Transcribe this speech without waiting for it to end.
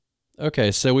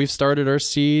Okay, so we've started our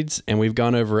seeds and we've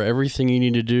gone over everything you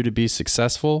need to do to be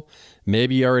successful.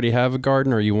 Maybe you already have a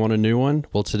garden or you want a new one.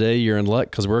 Well, today you're in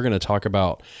luck because we're going to talk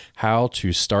about how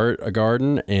to start a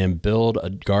garden and build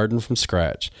a garden from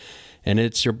scratch. And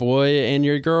it's your boy and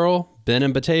your girl, Ben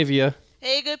and Batavia.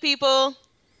 Hey, good people.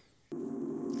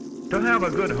 To have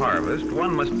a good harvest,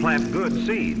 one must plant good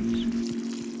seeds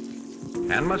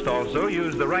and must also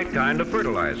use the right kind of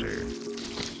fertilizer.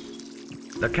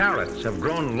 The carrots have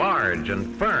grown large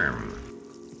and firm.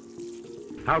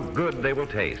 How good they will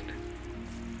taste.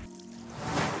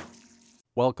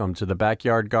 Welcome to the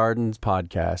Backyard Gardens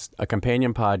podcast, a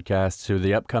companion podcast to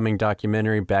the upcoming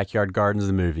documentary Backyard Gardens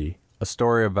the Movie, a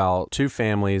story about two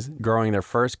families growing their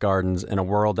first gardens in a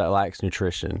world that lacks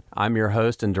nutrition. I'm your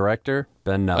host and director,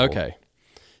 Ben Neville. Okay,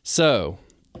 so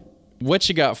what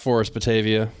you got for us,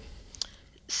 Batavia?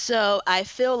 So I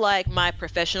feel like my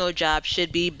professional job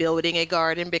should be building a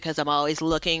garden because I'm always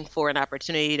looking for an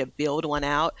opportunity to build one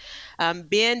out.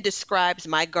 Ben describes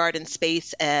my garden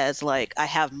space as like I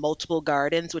have multiple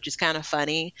gardens, which is kind of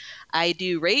funny. I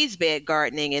do raised bed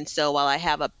gardening, and so while I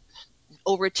have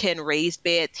over 10 raised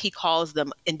beds, he calls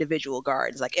them individual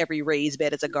gardens, like every raised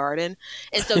bed is a garden.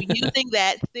 And so using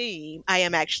that theme, I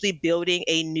am actually building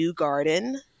a new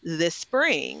garden this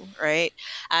spring, right?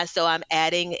 So I'm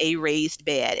adding a raised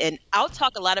bed. And I'll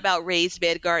talk a lot about raised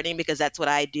bed gardening because that's what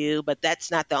I do, but that's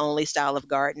not the only style of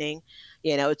gardening.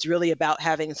 You know, it's really about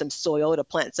having some soil to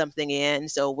plant something in.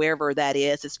 So wherever that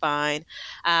is fine.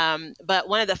 But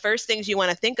one of the first things you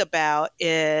want to think about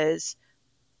is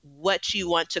what you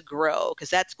want to grow, because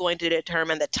that's going to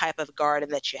determine the type of garden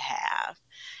that you have.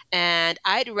 And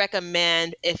I'd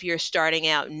recommend, if you're starting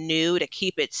out new, to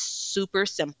keep it super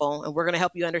simple. And we're going to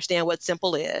help you understand what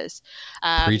simple is.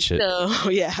 Preach it. So,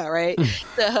 yeah, right.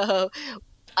 So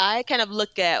I kind of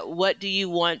look at what do you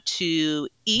want to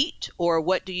eat or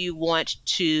what do you want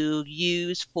to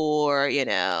use for,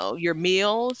 your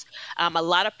meals. A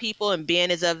lot of people, and Ben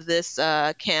is of this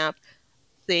camp,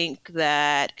 think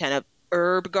that kind of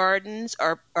herb gardens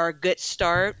are a good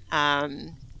start.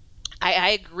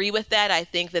 I agree with that. I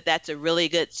think that that's a really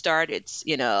good start. It's,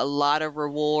 a lot of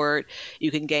reward you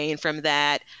can gain from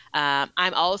that.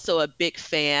 I'm also a big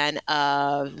fan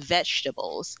of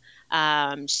vegetables.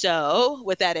 So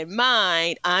with that in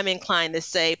mind, I'm inclined to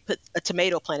say put a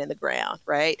tomato plant in the ground,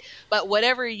 right? But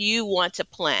whatever you want to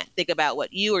plant, think about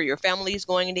what you or your family is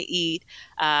going to eat.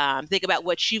 Think about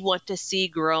what you want to see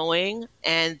growing,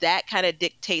 and that kind of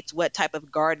dictates what type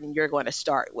of garden you're going to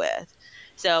start with.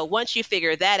 So once you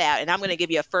figure that out, and I'm going to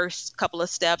give you a first couple of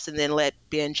steps and then let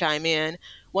Ben chime in.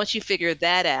 Once you figure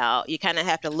that out, you kind of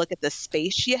have to look at the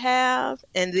space you have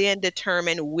and then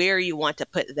determine where you want to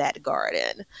put that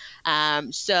garden.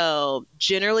 So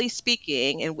generally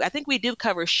speaking, and I think we do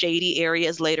cover shady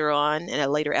areas later on in a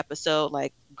later episode,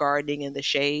 like gardening in the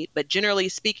shade, but generally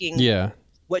speaking,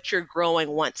 what you're growing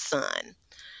wants sun.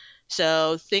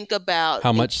 So think about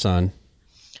how much sun?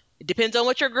 It depends on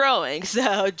what you're growing.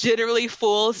 So generally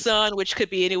full sun, which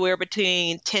could be anywhere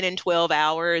between 10 and 12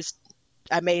 hours.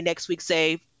 I may next week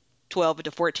say 12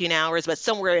 to 14 hours, but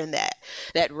somewhere in that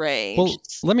range. Well,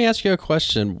 let me ask you a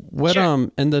question. What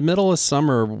Sure. In the middle of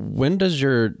summer, when does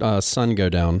your sun go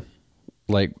down?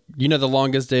 Like, the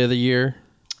longest day of the year?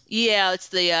 Yeah, it's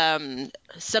the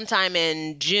sometime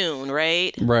in June,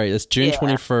 right? Right, it's June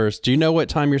 21st. Do you know what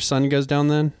time your sun goes down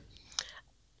then?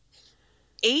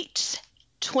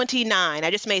 8:29. I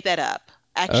just made that up.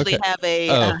 I actually have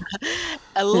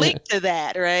a link to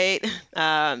that, right?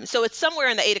 So it's somewhere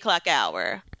in the 8 o'clock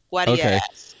hour. Why do you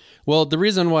ask? Well, the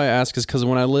reason why I ask is because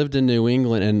when I lived in New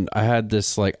England and I had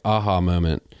this like aha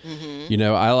moment,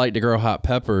 I like to grow hot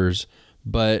peppers,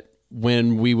 but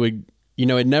when we would,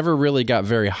 it never really got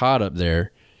very hot up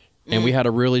there. And we had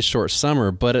a really short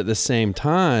summer, but at the same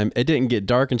time, it didn't get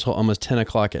dark until almost 10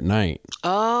 o'clock at night.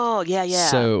 Oh, yeah.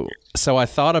 So I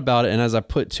thought about it, and as I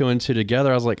put two and two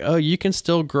together, I was like, oh, you can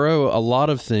still grow a lot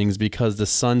of things because the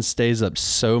sun stays up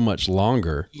so much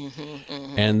longer.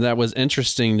 And that was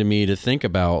interesting to me to think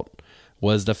about,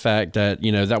 was the fact that,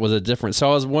 that was a difference. So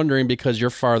I was wondering, because you're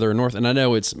farther north, and I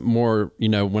know it's more,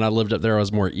 when I lived up there, I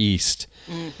was more east.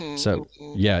 So,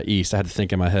 yeah, east. I had to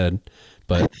think in my head.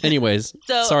 But anyways,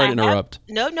 sorry to interrupt.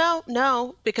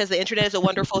 No, because the internet is a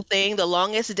wonderful thing. The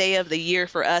longest day of the year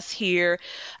for us here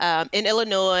in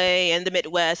Illinois and the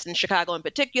Midwest and Chicago in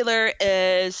particular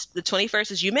is the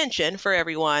 21st, as you mentioned, for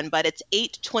everyone, but it's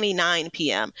 8:29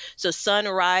 p.m. So sun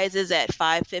rises at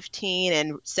 5:15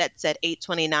 and sets at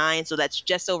 8:29. So that's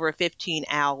just over 15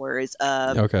 hours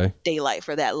of daylight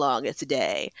for that longest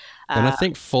day. And I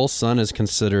think full sun is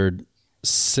considered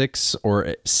 6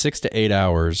 to 8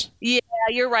 hours. Yeah,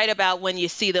 you're right about when you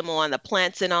see them on the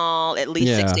plants and all, at least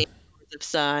Yeah. 6 to 8 hours of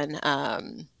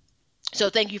sun. So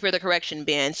thank you for the correction,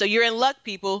 Ben. So you're in luck,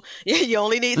 people. You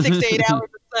only need 6 to 8 hours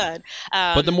of sun.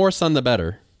 But the more sun, the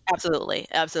better. Absolutely,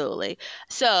 absolutely.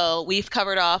 So we've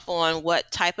covered off on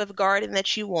what type of garden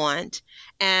that you want,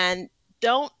 and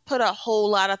don't put a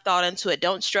whole lot of thought into it.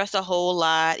 Don't stress a whole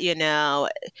lot.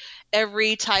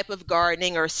 Every type of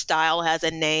gardening or style has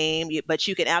a name, but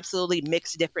you can absolutely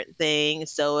mix different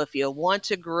things. So if you want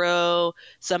to grow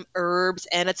some herbs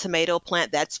and a tomato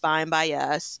plant, that's fine by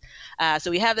us. So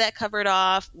we have that covered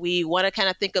off. We want to kind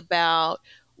of think about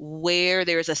where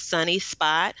there's a sunny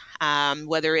spot,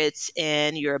 whether it's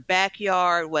in your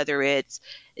backyard, whether it's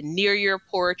near your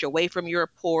porch, away from your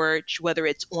porch, whether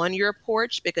it's on your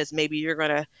porch, because maybe you're going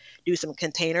to do some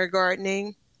container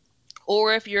gardening,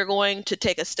 or if you're going to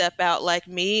take a step out like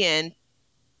me and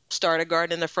start a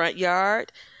garden in the front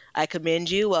yard. I commend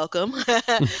you. Welcome.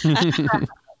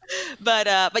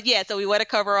 But yeah, so we want to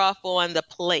cover off on the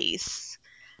place.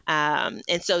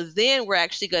 And so then we're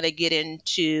actually going to get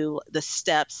into the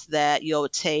steps that you'll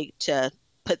take to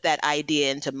put that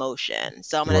idea into motion.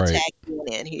 So I'm going to tag you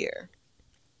in here.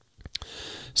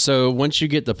 So once you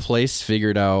get the place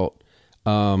figured out,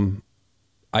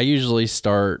 I usually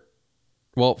start,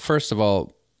 well, first of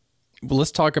all,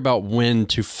 let's talk about when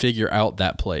to figure out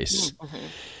that place. Mm-hmm.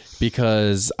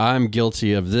 Because I'm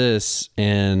guilty of this,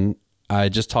 and I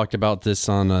just talked about this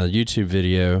on a YouTube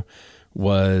video,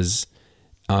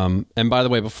 and by the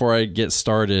way, before I get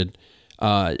started,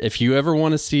 if you ever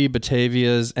want to see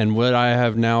Batavia's and what I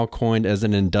have now coined as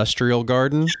an industrial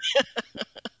garden,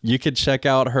 you could check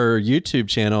out her YouTube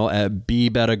channel at B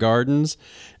Betta Gardens,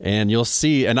 and you'll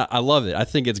see, and I love it. I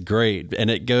think it's great,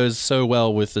 and it goes so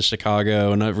well with the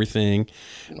Chicago and everything.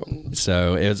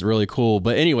 So it's really cool.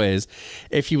 But anyways,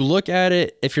 if you look at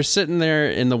it, if you're sitting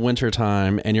there in the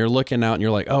wintertime and you're looking out and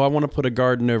you're like, oh, I want to put a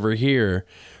garden over here,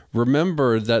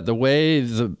 remember that the way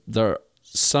the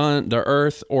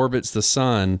earth orbits the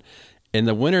sun, in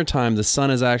the wintertime, the sun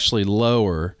is actually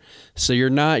lower. So you're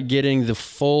not getting the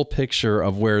full picture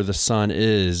of where the sun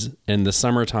is in the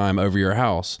summertime over your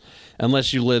house,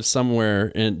 unless you live somewhere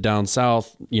down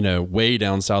south, way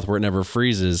down south where it never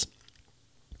freezes.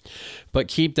 But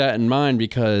keep that in mind,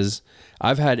 because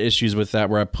I've had issues with that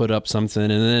where I put up something,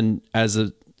 and then as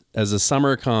the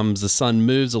summer comes, the sun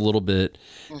moves a little bit,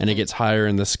 and it gets higher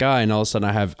in the sky, and all of a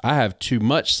sudden I have too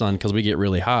much sun because we get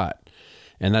really hot,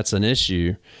 and that's an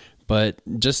issue. But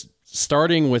just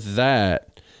starting with that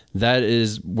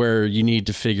is where you need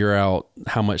to figure out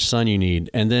how much sun you need,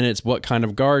 and then it's what kind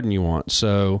of garden you want.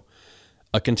 So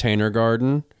a container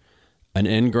garden, an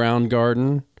in-ground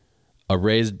garden, a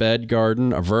raised bed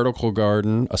garden, a vertical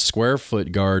garden, a square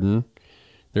foot garden.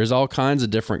 There's all kinds of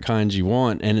different kinds you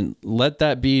want, and let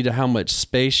that be to how much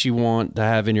space you want to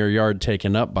have in your yard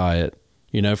taken up by it.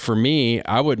 For me,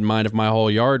 I wouldn't mind if my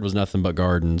whole yard was nothing but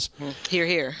gardens. Hear,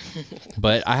 hear.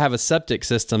 But I have a septic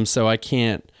system, so I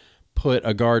can't put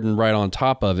a garden right on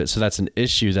top of it. So that's an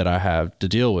issue that I have to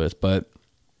deal with. But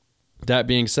that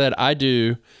being said, I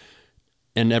do,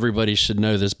 and everybody should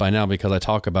know this by now because I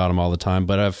talk about them all the time,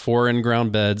 but I have 4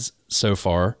 in-ground beds so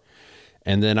far.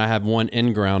 And then I have 1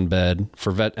 in-ground bed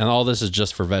and all this is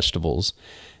just for vegetables.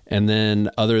 And then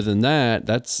other than that,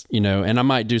 that's, and I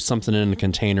might do something in a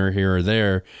container here or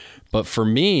there. But for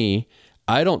me,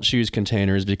 I don't choose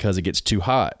containers because it gets too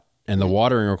hot and the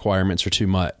watering requirements are too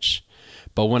much.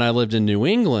 But when I lived in New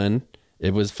England,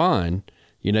 it was fine.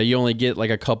 You only get like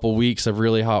a couple weeks of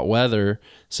really hot weather,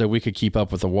 so we could keep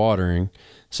up with the watering.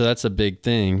 So that's a big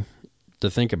thing to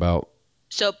think about.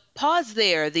 So pause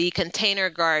there, the container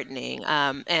gardening,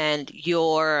 and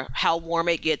how warm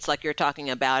it gets, like you're talking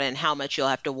about, and how much you'll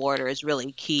have to water is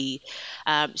really key.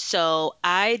 So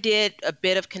I did a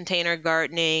bit of container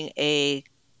gardening a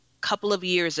couple of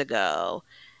years ago,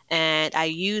 and I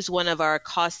used one of our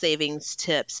cost savings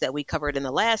tips that we covered in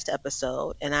the last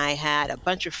episode, and I had a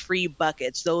bunch of free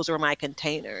buckets. Those were my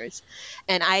containers.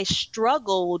 And I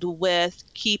struggled with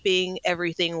keeping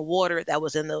everything watered that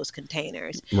was in those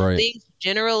containers. Right. Things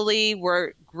generally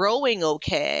were growing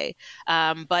okay,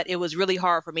 but it was really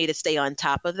hard for me to stay on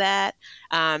top of that.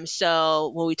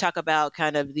 So when we talk about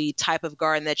kind of the type of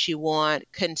garden that you want,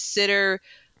 consider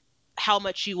how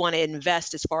much you want to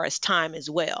invest as far as time as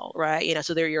well, right?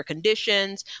 So there are your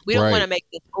conditions. We don't want to make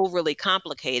this overly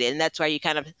complicated. And that's why you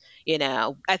kind of,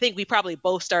 I think we probably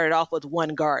both started off with one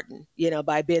garden,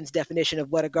 by Ben's definition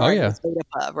of what a garden is made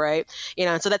up of, right?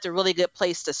 And so that's a really good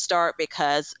place to start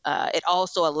because it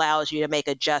also allows you to make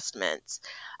adjustments.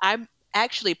 I'm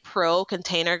actually pro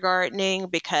container gardening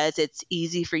because it's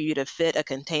easy for you to fit a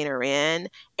container in.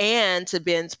 And to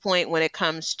Ben's point, when it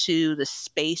comes to the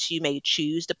space you may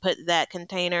choose to put that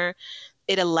container,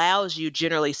 it allows you,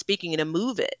 generally speaking, to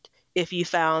move it. If you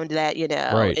found that,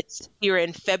 Right. it's here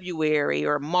in February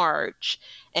or March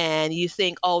and you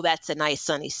think, oh, that's a nice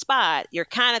sunny spot, you're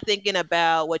kind of thinking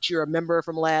about what you remember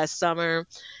from last summer.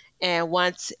 And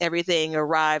once everything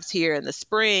arrives here in the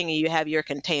spring and you have your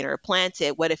container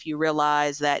planted, what if you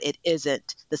realize that it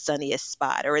isn't the sunniest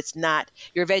spot, or it's not,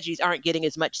 your veggies aren't getting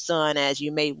as much sun as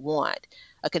you may want?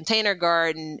 A container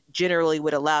garden generally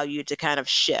would allow you to kind of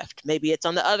shift. Maybe it's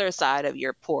on the other side of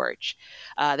your porch.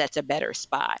 That's a better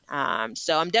spot.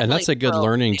 So I'm definitely And that's a good pro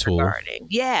learning container tool. gardening.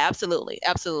 Yeah, absolutely.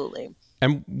 Absolutely.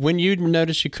 And when you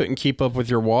noticed you couldn't keep up with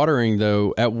your watering,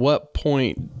 though, at what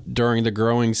point during the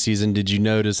growing season did you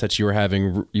notice that you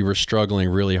were struggling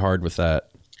really hard with that?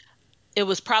 It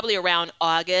was probably around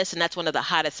August, and that's one of the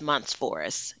hottest months for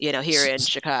us, here in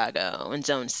Chicago in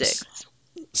Zone 6.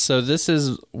 So this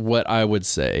is what I would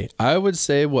say. I would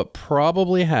say what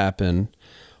probably happened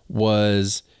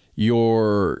was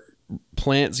your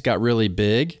plants got really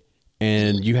big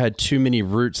and you had too many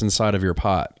roots inside of your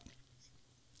pot.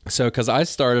 So, because I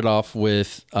started off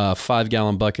with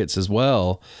 5-gallon buckets as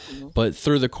well, but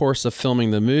through the course of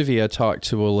filming the movie, I talked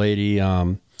to a lady.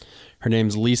 Her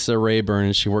name's Lisa Rayburn,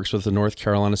 and she works with the North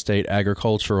Carolina State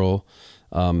Agricultural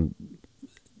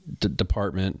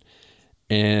Department.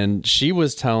 And she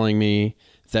was telling me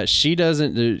that she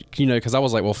doesn't do, because I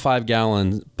was like, well,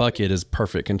 5-gallon bucket is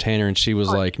perfect container. And she was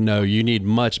like, no, you need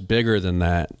much bigger than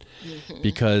that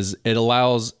because it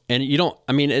allows, and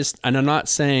and I'm not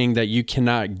saying that you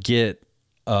cannot get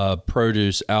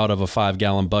produce out of a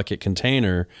 5-gallon bucket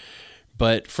container,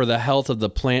 but for the health of the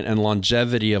plant and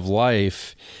longevity of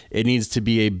life, it needs to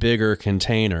be a bigger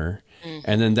container.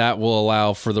 And then that will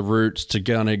allow for the roots to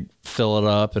kind of fill it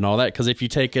up and all that. Because if you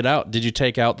take it out, did you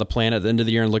take out the plant at the end of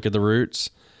the year and look at the roots?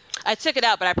 I took it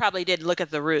out, but I probably didn't look at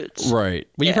the roots. Right.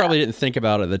 Well, you probably didn't think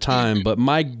about it at the time, but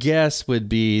my guess would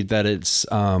be that it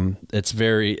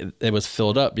was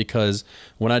filled up, because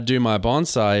when I do my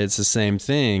bonsai, it's the same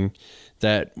thing.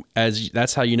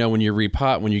 That's how you know when you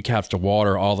repot, when you have to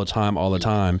water all the time,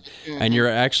 and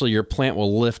your plant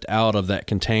will lift out of that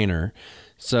container.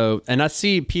 So, and I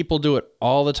see people do it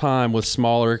all the time with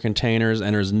smaller containers,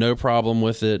 and there's no problem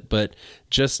with it, but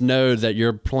just know that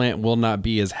your plant will not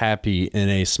be as happy in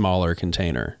a smaller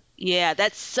container. Yeah,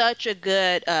 that's such a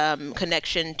good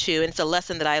connection too. And it's a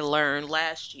lesson that I learned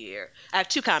last year. I have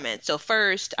two comments. So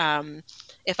first,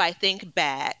 if I think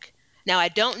back, now I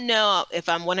don't know if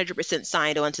I'm 100%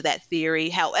 signed on to that theory.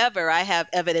 However, I have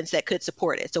evidence that could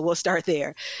support it. So we'll start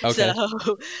there. Okay.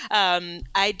 So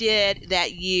I did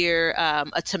that year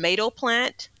a tomato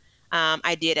plant.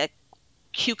 I did a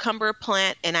cucumber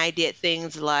plant, and I did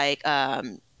things like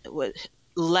with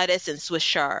lettuce and Swiss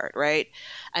chard, right?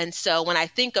 And so when I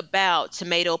think about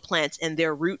tomato plants and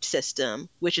their root system,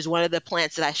 which is one of the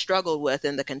plants that I struggled with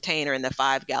in the container in the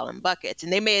 5-gallon buckets,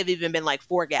 and they may have even been like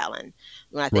 4-gallon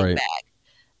when I think back.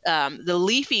 The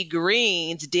leafy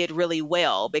greens did really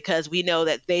well because we know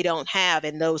that they don't have,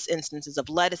 in those instances of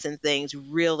lettuce and things,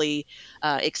 really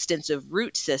extensive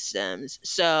root systems.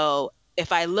 So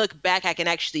if I look back, I can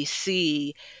actually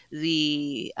see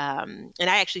and I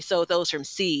actually sowed those from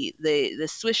seed. The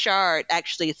Swiss chard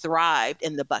actually thrived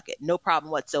in the bucket, no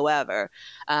problem whatsoever.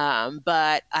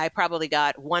 But I probably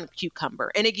got one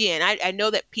cucumber. And again, I know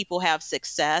that people have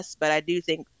success, but I do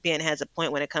think Ben has a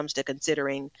point when it comes to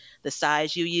considering the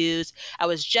size you use. I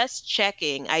was just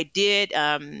checking. I did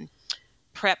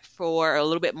prep for a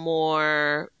little bit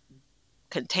more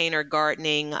container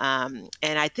gardening, and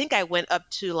I think I went up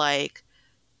to like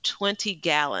 20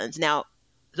 gallons. Now,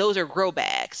 those are grow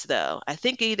bags, though. I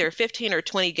think either 15 or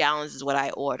 20 gallons is what I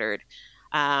ordered.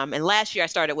 And last year I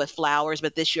started with flowers,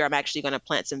 but this year I'm actually going to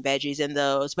plant some veggies in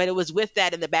those. But it was with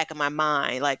that in the back of my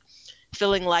mind, like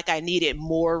feeling like I needed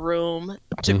more room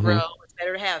to grow. It's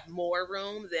better to have more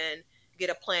room than get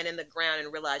a plant in the ground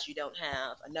and realize you don't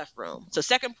have enough room. So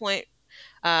second point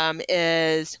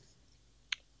is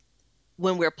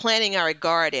when we're planning our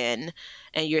garden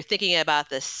and you're thinking about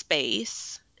the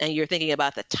space and you're thinking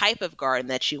about the type of garden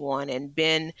that you want, and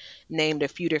Ben named a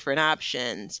few different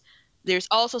options, there's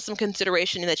also some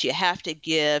consideration that you have to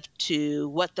give to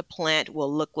what the plant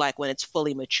will look like when it's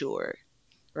fully mature,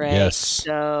 right? Yes.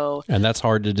 So, and that's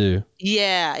hard to do.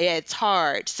 Yeah, it's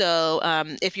hard. So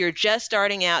if you're just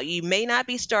starting out, you may not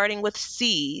be starting with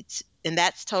seeds, and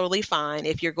that's totally fine.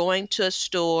 If you're going to a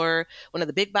store, one of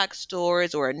the big box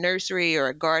stores or a nursery or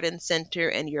a garden center,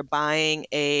 and you're buying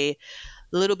a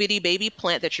little bitty baby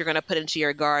plant that you're going to put into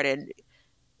your garden,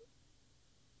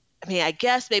 I mean, I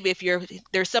guess maybe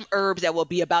there's some herbs that will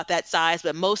be about that size,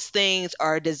 but most things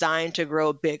are designed to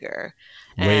grow bigger.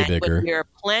 Way And when bigger. you're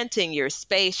planting your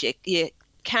space, you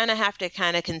kind of have to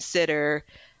kind of consider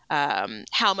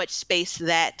how much space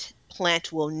that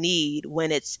plant will need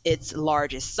when it's its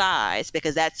largest size,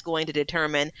 because that's going to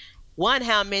determine one,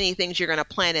 how many things you're going to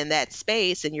plant in that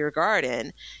space in your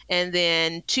garden, and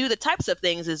then two, the types of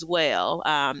things as well.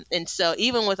 And so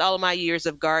even with all of my years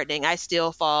of gardening, I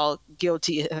still fall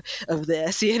guilty of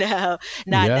this, not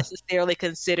Yeah. necessarily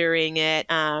considering it.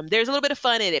 There's a little bit of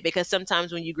fun in it because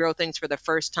sometimes when you grow things for the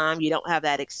first time, you don't have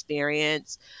that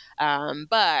experience.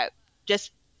 But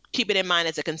just keep it in mind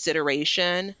as a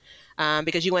consideration,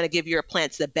 because you want to give your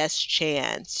plants the best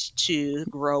chance to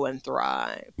grow and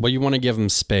thrive. Well, you want to give them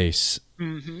space.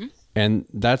 Mm-hmm. And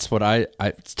that's what I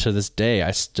to this day, I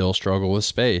still struggle with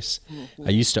space. Mm-hmm. I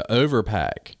used to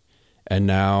overpack, and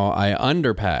now I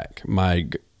underpack my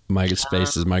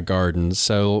spaces, my gardens.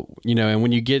 So, and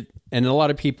when you and a lot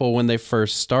of people, when they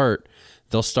first start,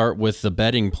 they'll start with the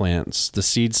bedding plants, the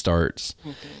seed starts,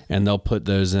 and they'll put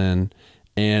those in.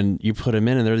 And you put them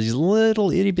in, and they're these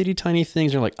little itty bitty tiny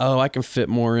things. You're like, oh, I can fit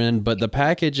more in. But the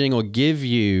packaging will give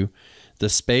you the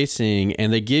spacing,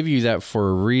 and they give you that for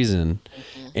a reason.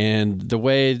 And the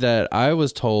way that I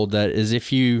was told that is,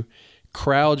 if you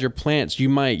crowd your plants, you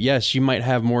might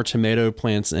have more tomato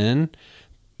plants in,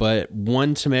 but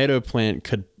one tomato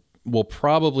plant will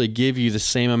probably give you the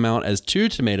same amount as two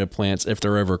tomato plants if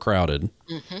they're overcrowded.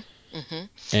 Mm-hmm.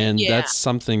 Mm-hmm. And that's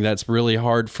something that's really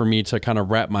hard for me to kind of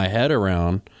wrap my head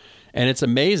around. And it's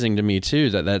amazing to me too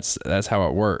that's how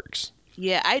it works.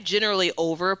 Yeah, I generally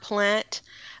overplant.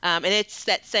 And it's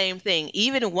that same thing.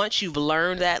 Even once you've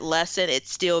learned that lesson,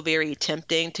 it's still very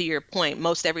tempting. To your point,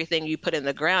 most everything you put in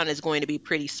the ground is going to be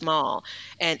pretty small.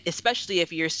 And especially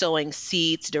if you're sowing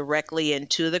seeds directly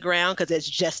into the ground, because it's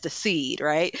just a seed,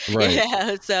 right? Right.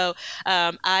 Yeah. So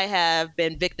I have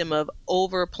been victim of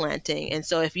overplanting. And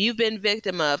so if you've been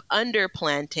victim of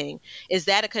underplanting, is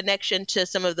that a connection to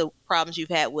some of the problems you've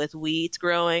had with weeds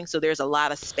growing? So there's a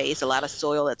lot of space, a lot of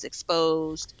soil that's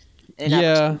exposed.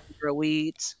 And grow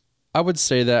weeds. I would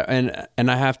say that, and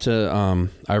I have to.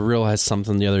 I realized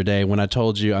something the other day when I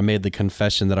told you, I made the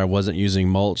confession that I wasn't using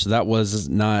mulch. That was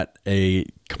not a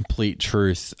complete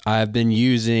truth. I've been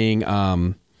using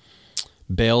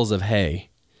bales of hay.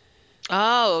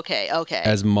 Oh, okay.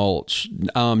 As mulch.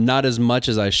 Not as much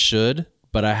as I should,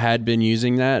 but I had been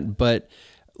using that. But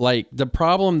like the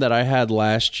problem that I had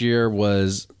last year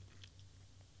was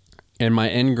in my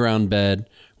in-ground bed.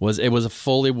 It was a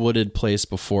fully wooded place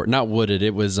before. Not wooded.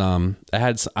 It was I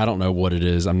don't know what it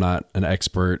is. I'm not an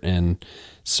expert in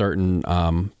certain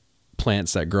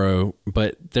plants that grow,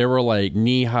 but there were like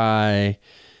knee-high,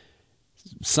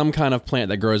 some kind of plant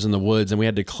that grows in the woods, and we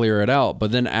had to clear it out.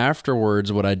 But then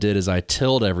afterwards, what I did is I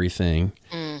tilled everything.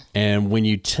 And when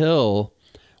you till,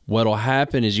 what'll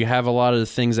happen is you have a lot of the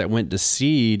things that went to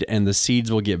seed, and the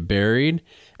seeds will get buried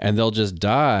and they'll just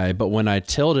die. But when I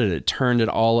tilled it, it turned it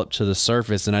all up to the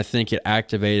surface, and I think it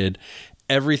activated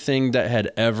everything that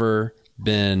had ever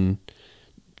been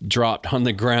dropped on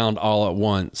the ground all at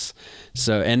once.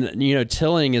 So, and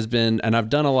tilling has been, and I've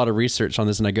done a lot of research on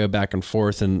this, and I go back and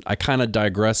forth, and I kind of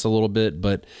digress a little bit,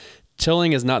 but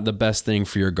tilling is not the best thing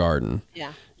for your garden.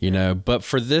 Yeah. But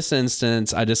for this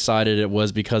instance, I decided it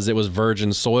was because it was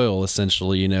virgin soil,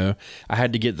 essentially. I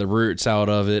had to get the roots out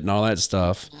of it and all that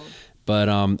stuff. But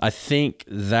I think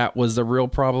that was the real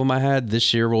problem I had.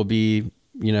 This year will be,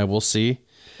 we'll see.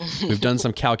 We've done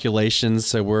some calculations,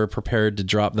 so we're prepared to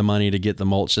drop the money to get the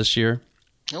mulch this year.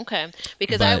 Okay,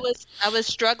 because I was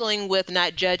struggling with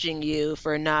not judging you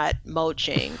for not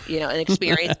mulching, an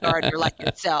experienced gardener like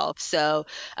yourself. So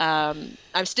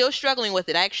I'm still struggling with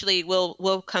it. Actually,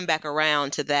 we'll come back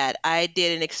around to that. I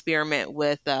did an experiment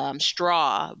with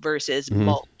straw versus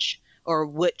mulch, or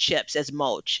wood chips as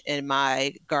mulch, in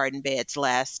my garden beds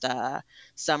last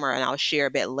summer, and I'll share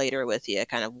a bit later with you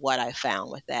kind of what I found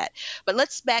with that. But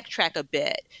let's backtrack a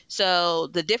bit. So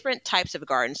the different types of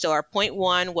gardens. So our point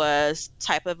one was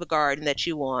type of a garden that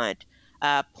you want.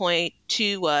 Point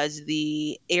two was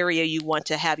the area you want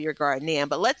to have your garden in.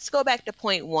 But let's go back to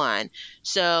point one.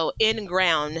 So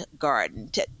in-ground garden.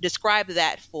 Describe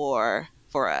that for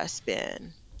us,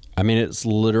 Ben. I mean, it's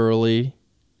literally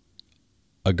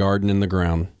a garden in the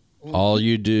ground. All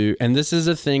you do, and this is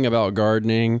a thing about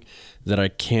gardening that I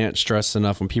can't stress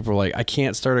enough. When people are like, I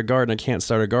can't start a garden,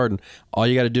 all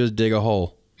you got to do is dig a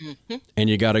hole and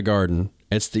you got a garden.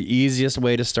 It's the easiest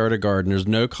way to start a garden. There's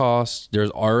no cost.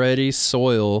 There's already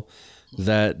soil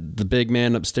that the big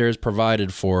man upstairs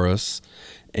provided for us.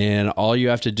 and all you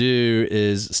have to do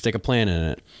is stick a plant in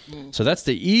it. So that's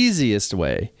the easiest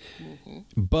way.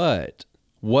 But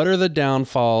what are the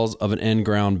downfalls of an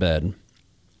in-ground bed?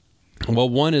 Well,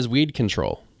 one is weed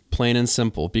control, plain and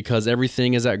simple, because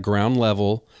everything is at ground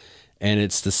level and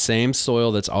it's the same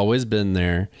soil that's always been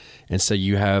there. And so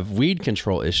you have weed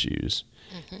control issues,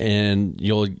 and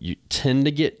you tend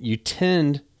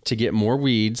to get more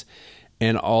weeds,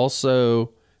 and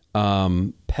also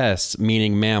pests,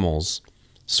 meaning mammals,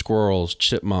 squirrels,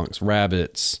 chipmunks,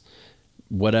 rabbits,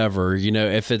 whatever.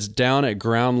 If it's down at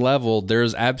ground level,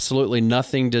 there's absolutely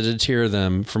nothing to deter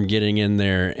them from getting in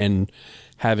there and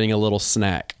having a little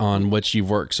snack on what you've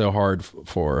worked so hard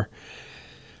for.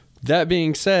 That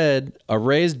being said, a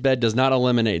raised bed does not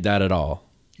eliminate that at all.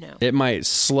 No. It might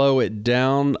slow it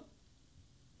down.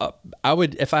 I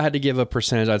would, if I had to give a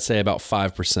percentage, I'd say about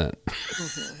 5%.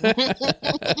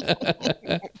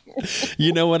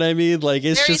 You know what I mean? Like,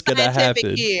 it's just going to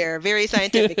happen. Very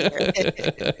scientific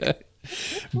here.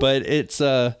 But it's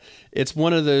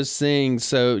one of those things.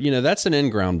 So, that's an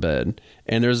in-ground bed,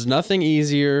 and there's nothing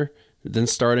easier than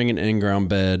starting an in-ground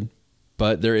bed,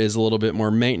 but there is a little bit more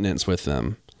maintenance with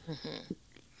them.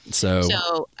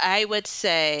 So I would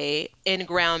say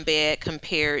in-ground bed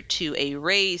compared to a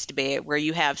raised bed, where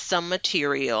you have some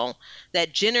material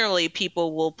that generally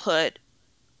people will put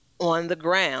on the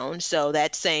ground. So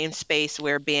that same space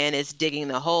where Ben is digging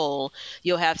the hole,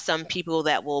 you'll have some people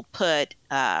that will put,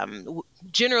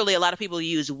 generally a lot of people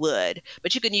use wood,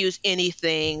 but you can use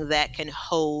anything that can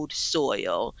hold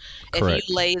soil. Correct. If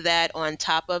you lay that on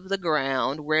top of the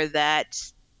ground where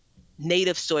that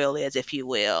native soil is, if you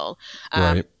will.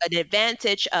 Right. An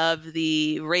advantage of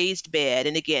the raised bed,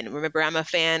 and again, remember, I'm a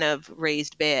fan of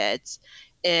raised beds,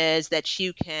 is that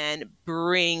you can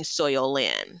bring soil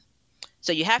in.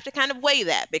 So you have to kind of weigh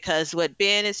that, because what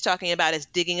Ben is talking about is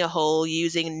digging a hole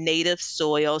using native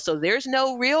soil. So there's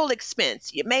no real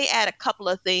expense. You may add a couple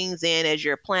of things in as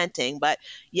you're planting, but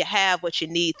you have what you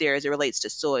need there as it relates to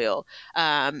soil.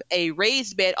 A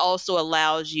raised bed also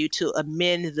allows you to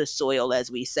amend the soil,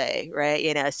 as we say,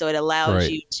 right? So it allows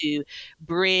you to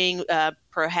bring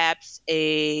perhaps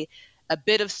a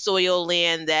bit of soil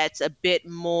in that's a bit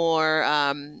more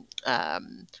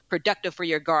productive for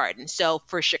your garden. So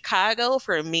for Chicago,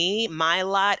 for me, my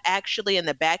lot actually in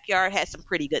the backyard has some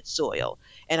pretty good soil.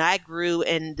 And I grew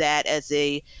in that as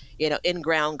a,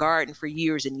 in-ground garden for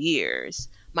years and years.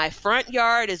 My front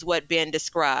yard is what Ben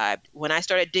described. When I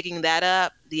started digging that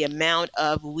up, the amount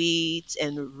of weeds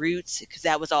and roots, because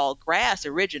that was all grass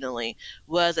originally,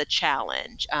 was a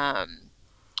challenge.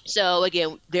 So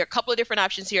again, there are a couple of different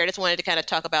options here. I just wanted to kind of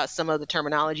talk about some of the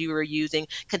terminology we were using.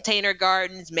 Container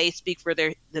gardens may speak for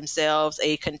themselves,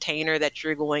 a container that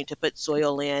you're going to put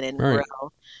soil in and grow,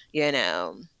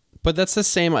 But that's the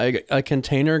same. A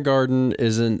container garden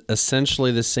is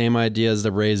essentially the same idea as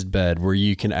the raised bed, where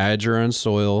you can add your own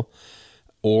soil,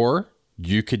 or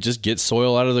you could just get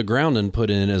soil out of the ground and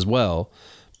put in as well.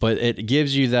 But it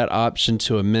gives you that option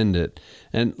to amend it.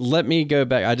 And let me go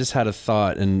back. I just had a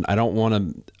thought, and I don't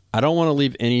want to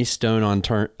leave any stone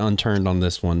unturned on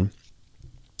this one.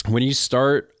 When you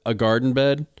start a garden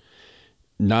bed,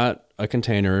 not a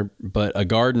container, but a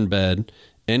garden bed,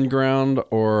 in-ground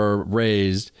or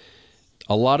raised,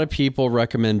 a lot of people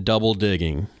recommend double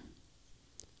digging.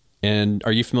 And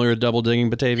are you familiar with double digging,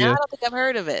 Batavia? No, I don't think I've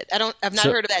heard of it. I've not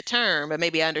heard of that term, but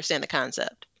maybe I understand the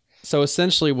concept. So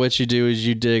essentially what you do is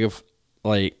you dig,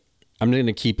 I'm going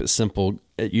to keep it simple.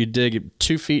 You dig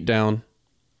 2 feet down,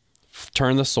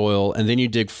 turn the soil, and then you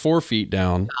dig 4 feet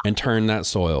down and turn that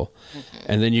soil.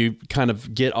 And then you kind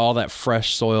of get all that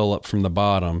fresh soil up from the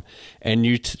bottom. And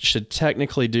you should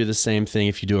technically do the same thing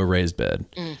if you do a raised bed.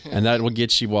 And that will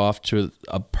get you off to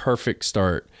a perfect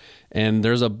start. And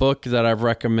there's a book that I've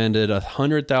recommended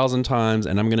 100,000 times,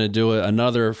 and I'm going to do it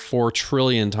another 4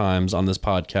 trillion times on this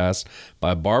podcast,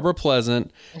 by Barbara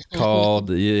Pleasant, called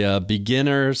the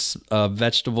Beginner's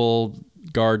Vegetable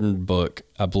Garden Book,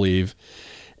 I believe.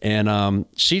 And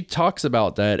she talks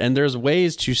about that. And there's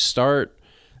ways to start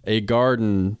a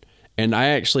garden. And I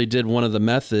actually did one of the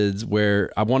methods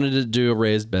where I wanted to do a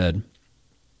raised bed.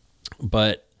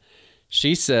 But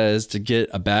she says to get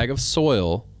a bag of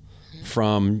soil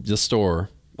from the store,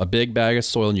 a big bag of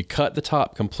soil, and you cut the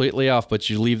top completely off,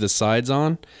 but you leave the sides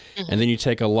on. And then you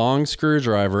take a long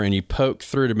screwdriver and you poke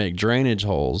through to make drainage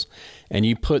holes, and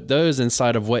you put those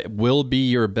inside of what will be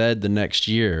your bed the next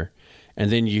year.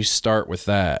 And then you start with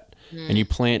that and you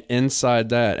plant inside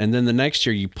that. And then the next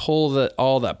year you pull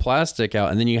all that plastic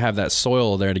out, and then you have that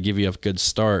soil there to give you a good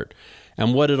start.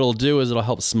 And what it'll do is it'll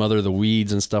help smother the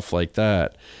weeds and stuff like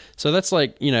that. So that's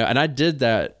and I did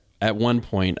that. At one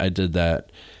point I did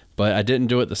that, but I didn't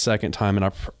do it the second time,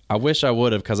 and I wish I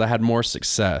would have, because I had more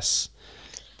success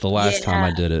the last time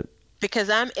I did it. Because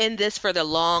I'm in this for the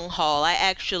long haul. I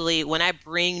actually, when I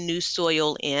bring new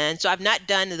soil in, so I've not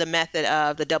done the method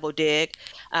of the double dig.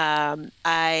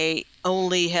 I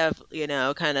only have,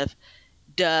 kind of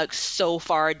dug so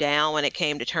far down when it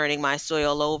came to turning my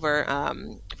soil over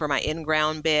for my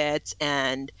in-ground beds,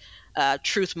 and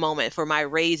truth moment for my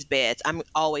raised beds, I'm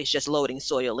always just loading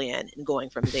soil in and going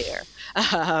from there.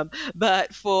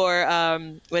 But for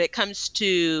when it comes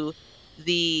to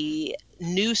the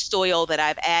new soil that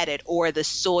I've added or the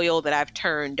soil that I've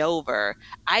turned over,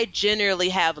 I generally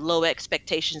have low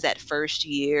expectations that first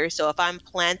year. So if I'm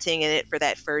planting in it for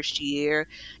that first year,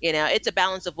 it's a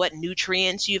balance of what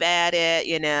nutrients you've added,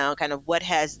 kind of what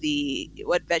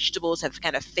vegetables have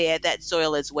kind of fed that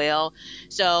soil as well.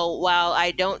 So while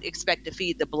I don't expect to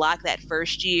feed the block that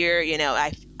first year,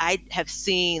 I have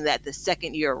seen that the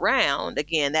second year around,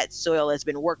 again, that soil has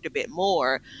been worked a bit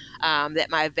more, that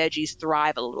my veggies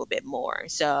thrive a little bit more.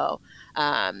 So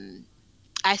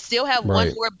I still have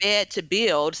one more bed to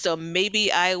build, so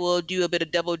maybe I will do a bit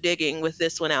of double digging with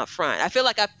this one out front. I feel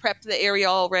like I've prepped the area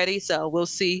already, so we'll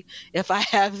see if I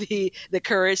have the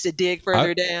courage to dig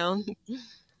further down.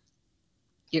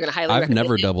 You're going to highly recommend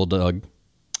never it? double dug.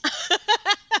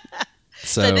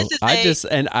 So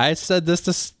I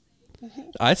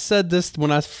said this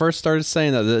when I first started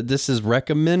saying that this is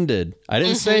recommended. I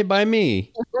didn't say by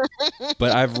me,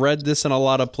 but I've read this in a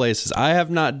lot of places. I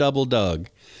have not double dug.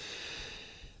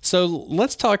 So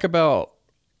let's talk about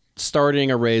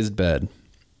starting a raised bed.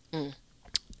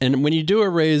 And when you do a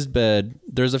raised bed,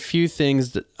 there's a few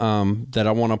things that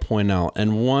I want to point out.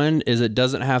 And one is, it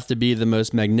doesn't have to be the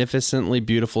most magnificently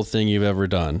beautiful thing you've ever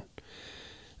done.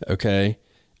 Okay?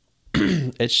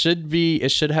 It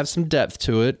should have some depth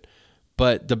to it.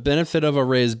 But the benefit of a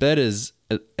raised bed is,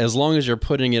 as long as you're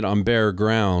putting it on bare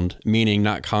ground, meaning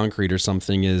not concrete or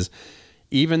something, is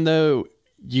even though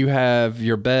you have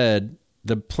your bed,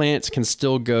 the plants can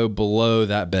still go below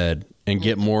that bed and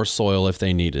get more soil if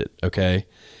they need it. Okay.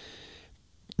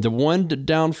 The one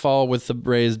downfall with the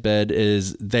raised bed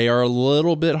is they are a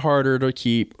little bit harder to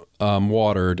keep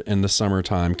watered in the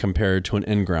summertime compared to an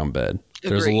in-ground bed.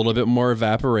 Agreed. There's a little bit more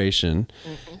evaporation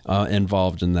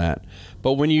involved in that.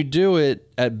 But when you do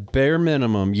it, at bare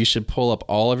minimum, you should pull up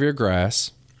all of your grass.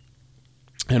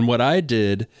 And what I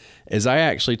did is I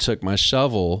actually took my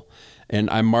shovel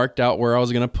and I marked out where I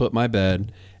was going to put my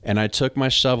bed. And I took my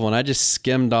shovel and I just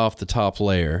skimmed off the top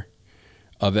layer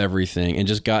of everything and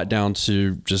just got down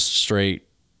to just straight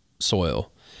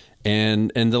soil.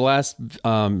 And in the last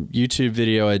YouTube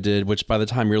video I did, which by the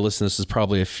time you're listening to this is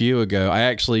probably a few ago, I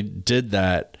actually did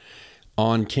that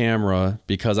on camera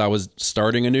because I was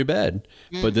starting a new bed.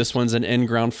 But this one's an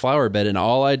in-ground flower bed, and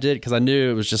all I did, because I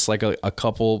knew it was just like a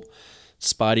couple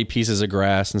spotty pieces of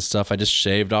grass and stuff, I just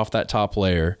shaved off that top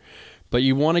layer. But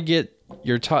you want to get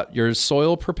your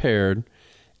soil prepared,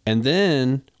 and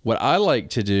then what I like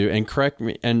to do, and correct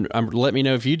me and let me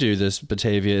know if you do this,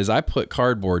 Batavia, is I put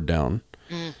cardboard down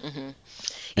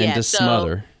and to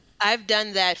smother. I've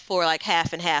done that for like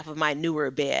half and half of my newer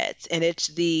beds, and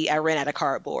I ran out of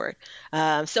cardboard.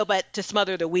 But to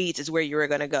smother the weeds is where you were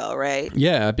going to go, right?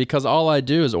 Yeah, because all I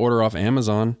do is order off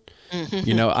Amazon.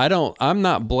 I'm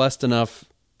not blessed enough.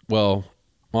 Well,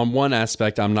 on one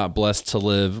aspect, I'm not blessed to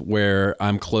live where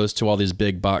I'm close to all these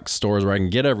big box stores where I can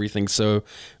get everything. So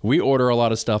we order a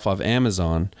lot of stuff off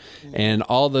Amazon, and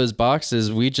all those boxes,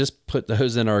 we just put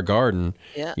those in our garden.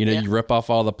 You rip off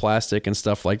all the plastic and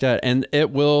stuff like that, and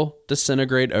it will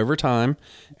disintegrate over time,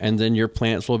 and then your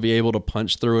plants will be able to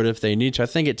punch through it if they need to.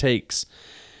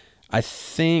 I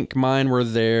think mine were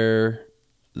there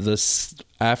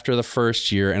after the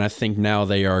first year, and I think now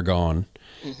they are gone,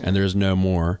 and there's no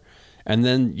more. And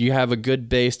then you have a good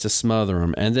base to smother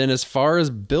them. And then as far as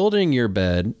building your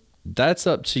bed, that's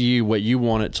up to you what you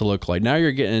want it to look like. Now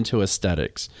you're getting into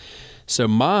aesthetics. So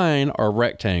mine are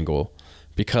rectangle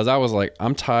because I was like,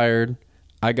 I'm tired.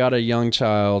 I got a young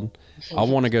child. I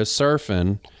want to go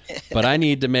surfing, but I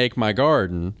need to make my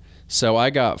garden. So I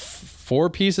got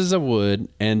 4 pieces of wood.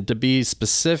 And to be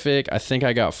specific, I think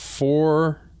I got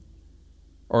 4,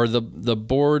 or the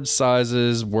board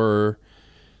sizes were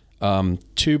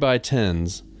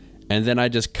 2x10s, and then I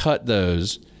just cut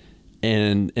those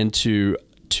into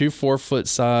 2 4-foot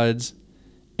sides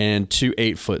and 2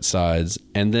 8-foot sides,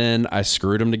 and then I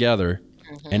screwed them together,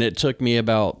 and it took me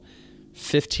about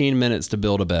 15 minutes to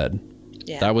build a bed.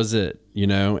 Yeah. That was it,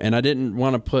 and I didn't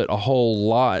want to put a whole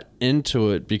lot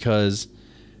into it because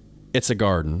it's a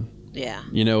garden. Yeah.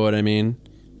 You know what I mean?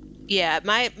 Yeah,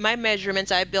 my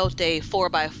measurements, I built a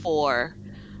 4x4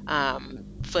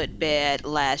 4-foot bed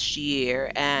last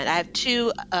year, and I have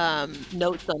two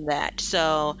notes on that.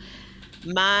 So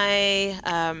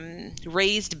my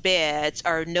raised beds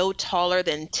are no taller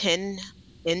than 10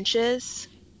 inches,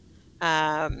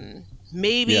 Yeah.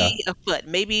 maybe a foot,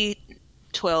 maybe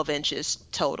 12 inches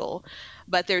total.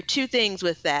 But there are two things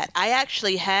with that. I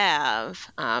actually have,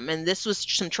 and this was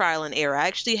some trial and error, I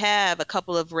actually have a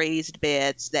couple of raised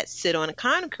beds that sit on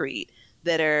concrete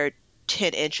that are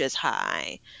 10 inches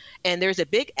high. And there's a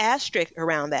big asterisk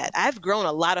around that. I've grown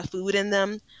a lot of food in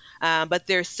them, but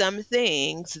there's some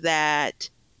things that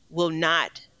will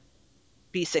not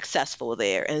be successful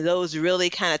there. And those really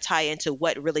kind of tie into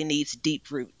what really needs deep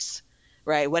roots,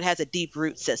 right? What has a deep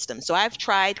root system. So I've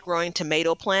tried growing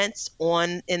tomato plants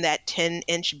in that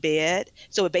 10-inch bed.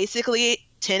 So basically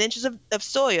 10 inches of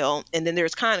soil, and then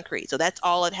there's concrete. So that's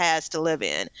all it has to live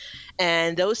in.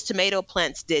 And those tomato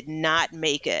plants did not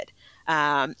make it.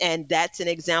 And that's an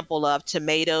example of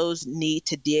tomatoes need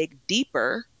to dig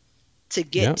deeper to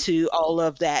get to all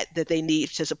of that they need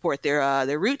to support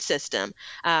their root system.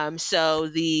 So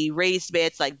the raised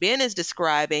beds like Ben is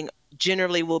describing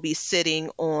generally will be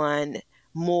sitting on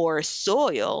more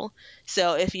soil.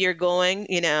 So if you're going,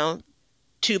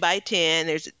 2 by 10,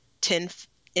 there's 10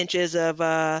 inches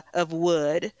of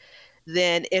wood.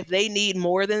 Then if they need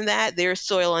more than that, there's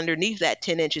soil underneath that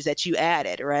 10 inches that you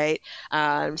added, right?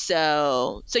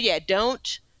 So yeah,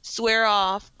 don't swear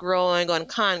off growing on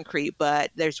concrete,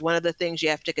 but there's one of the things you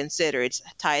have to consider. It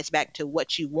ties back to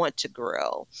what you want to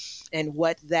grow and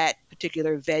what that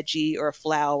particular veggie or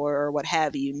flower or what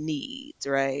have you needs,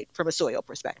 right? From a soil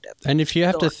perspective. And if you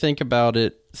have to think about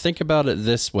it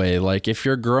this way, like if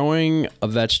you're growing a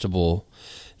vegetable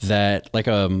that like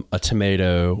a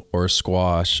tomato or a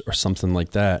squash or something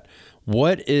like that,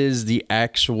 what is the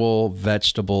actual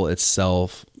vegetable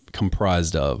itself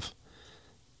comprised of?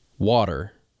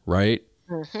 Water, right?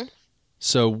 Mm-hmm.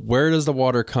 So where does the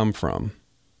water come from?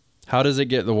 How does it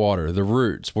get the water? The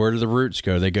roots. Where do the roots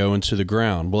go? They go into the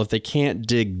ground. Well, if they can't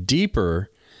dig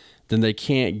deeper, then they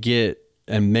can't get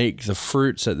and make the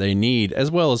fruits that they need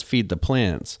as well as feed the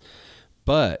plants.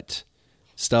 But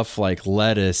stuff like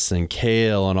lettuce and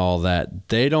kale and all that,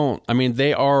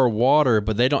 they are water,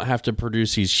 but they don't have to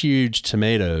produce these huge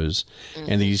tomatoes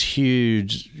and these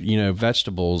huge,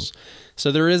 vegetables.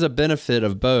 So there is a benefit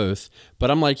of both, but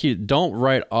I'm like, you don't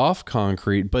write off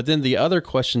concrete. But then the other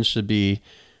question should be,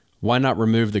 why not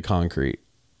remove the concrete?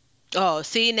 Oh,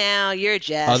 see, now you're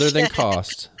just other than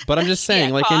cost. But I'm just saying,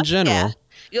 cost, in general. Yeah.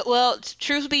 Well,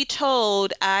 truth be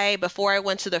told, before I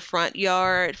went to the front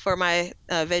yard for my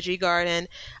veggie garden,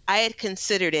 I had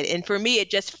considered it. And for me, it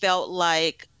just felt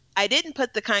like I didn't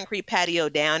put the concrete patio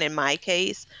down in my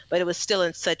case, but it was still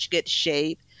in such good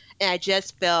shape. And I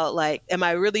just felt like, am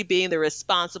I really being the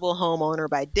responsible homeowner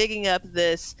by digging up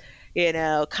this,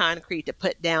 concrete to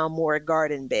put down more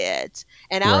garden beds?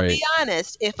 And I'll be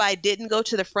honest, if I didn't go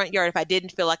to the front yard, if I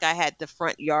didn't feel like I had the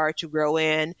front yard to grow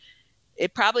in,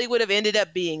 it probably would have ended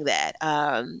up being that.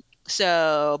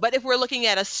 But if we're looking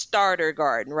at a starter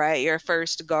garden, right, your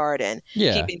first garden,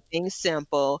 keeping things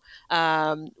simple,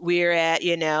 we're at,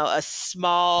 a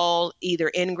small either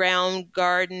in-ground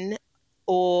garden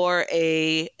or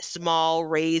a small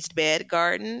raised bed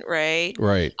garden, right?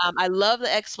 Right. I love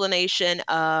the explanation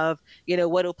of,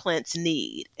 what do plants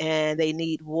need? And they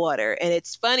need water. And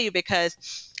it's funny because,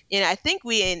 I think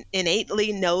we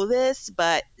innately know this,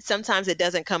 but sometimes it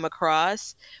doesn't come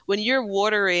across. When you're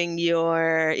watering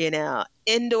your,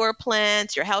 indoor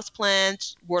plants, your house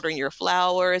plants, watering your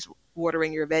flowers,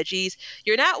 watering your veggies,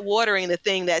 you're not watering the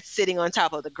thing that's sitting on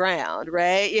top of the ground,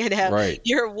 right? Right.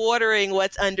 You're watering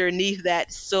what's underneath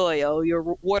that soil.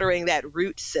 You're watering that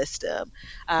root system.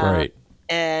 Right.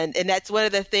 And that's one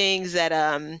of the things that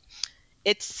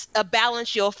it's a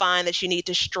balance you'll find that you need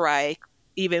to strike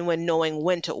even when knowing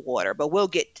when to water, but we'll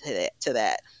get to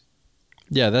that.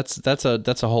 Yeah, that's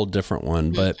a whole different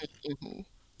one. But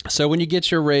so when you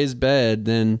get your raised bed,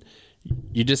 then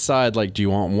you decide, like, do you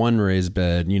want one raised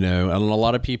bed? And a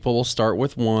lot of people will start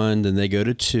with one, then they go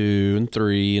to 2 and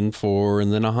 3 and 4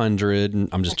 and then 100. And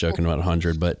I'm just joking about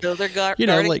 100, but those are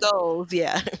garden goals.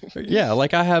 Yeah. Yeah.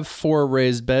 Like I have 4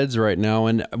 raised beds right now,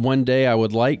 and one day I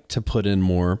would like to put in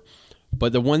more.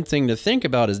 But the one thing to think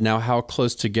about is now how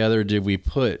close together did we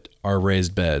put our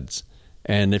raised beds?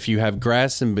 And if you have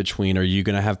grass in between, are you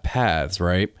going to have paths,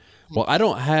 right? Well, I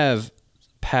don't have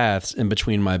paths in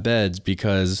between my beds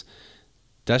because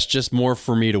that's just more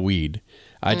for me to weed.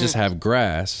 I just have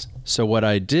grass. So what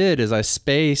I did is I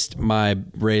spaced my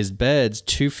raised beds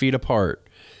 2 feet apart.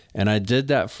 And I did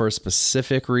that for a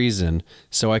specific reason,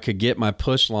 so I could get my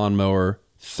push lawnmower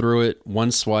through it,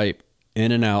 one swipe,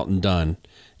 in and out and done.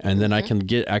 And then I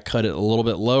cut it a little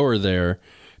bit lower there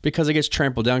because it gets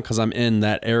trampled down because I'm in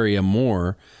that area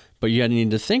more. But you need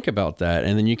to think about that,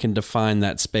 and then you can define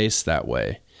that space that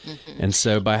way. And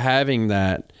so by having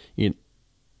that,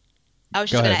 I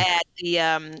was just going to add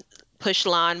the push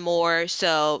lawnmower.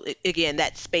 So again,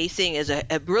 that spacing is a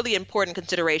really important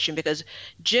consideration, because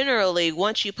generally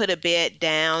once you put a bed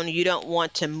down, you don't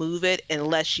want to move it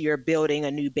unless you're building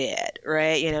a new bed,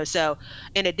 right? So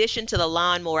in addition to the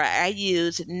lawnmower, I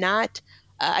use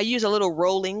a little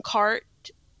rolling cart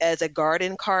as a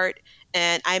garden cart.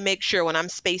 And I make sure when I'm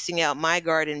spacing out my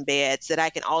garden beds that I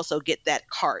can also get that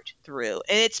cart through.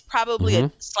 And it's probably a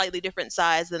slightly different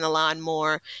size than a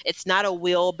lawnmower. It's not a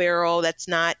wheelbarrow.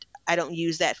 I don't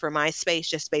use that for my space,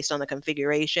 just based on the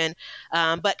configuration.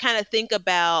 But kind of think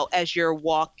about as you're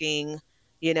walking,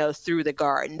 through the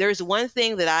garden. There's one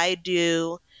thing that I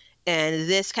do, and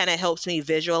this kind of helps me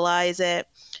visualize it.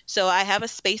 So I have a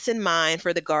space in mind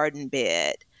for the garden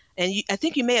bed. And I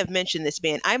think you may have mentioned this,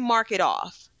 Ben. I mark it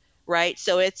off. Right.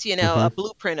 So it's, a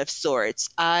blueprint of sorts.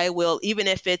 I will, even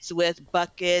if it's with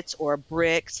buckets or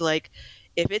bricks, like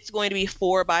if it's going to be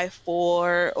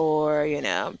 4x4 or,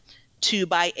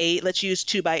 2x8, let's use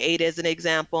 2x8 as an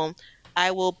example.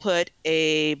 I will put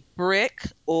a brick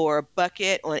or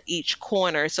bucket on each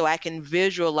corner so I can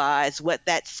visualize what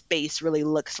that space really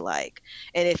looks like.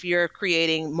 And if you're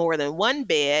creating more than one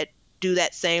bed, do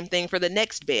that same thing for the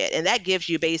next bed. And that gives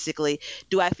you basically,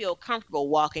 do I feel comfortable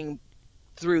walking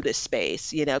through this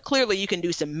space? Clearly you can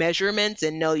do some measurements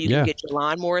and know you can get your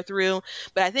lawnmower through,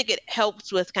 but I think it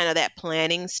helps with kind of that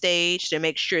planning stage to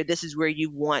make sure this is where you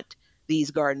want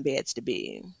these garden beds to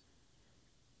be.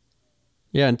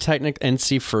 Yeah, and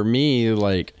see, for me,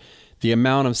 like the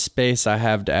amount of space I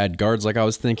have to add guards, like I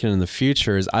was thinking in the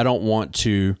future, is I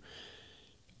wanted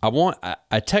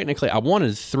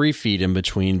 3 feet in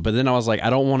between, but then I was like, I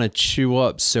don't want to chew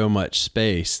up so much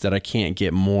space that I can't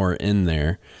get more in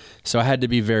there. So I had to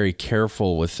be very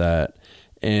careful with that.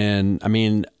 And I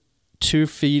mean, 2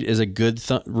 feet is a good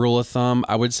rule of thumb.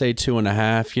 I would say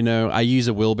 2.5. I use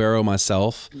a wheelbarrow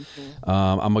myself.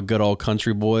 I'm a good old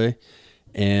country boy.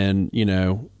 And,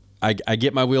 I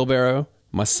get my wheelbarrow,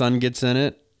 my son gets in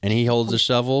it, and he holds the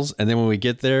shovels. And then when we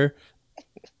get there,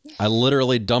 I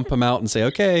literally dump them out and say,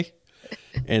 okay.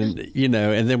 And,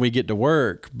 and then we get to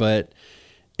work. But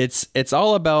it's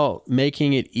all about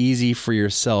making it easy for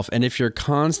yourself. And if you're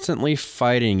constantly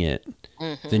fighting it,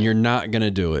 then you're not going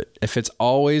to do it. If it's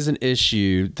always an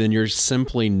issue, then you're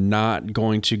simply not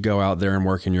going to go out there and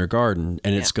work in your garden.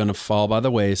 And it's going to fall by the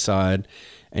wayside,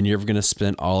 and you're going to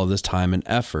spend all of this time and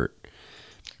effort.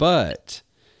 But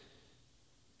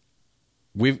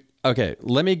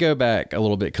let me go back a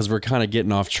little bit, because we're kind of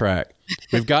getting off track.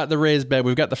 We've got the raised bed,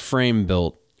 we've got the frame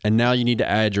built, and now you need to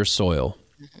add your soil.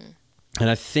 And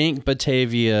I think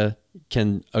Batavia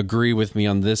can agree with me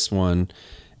on this one,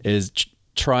 is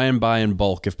try and buy in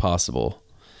bulk if possible.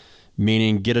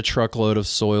 Meaning get a truckload of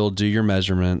soil, do your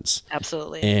measurements.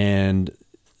 Absolutely. And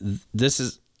this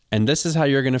is how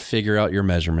you're going to figure out your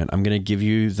measurement. I'm going to give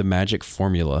you the magic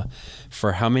formula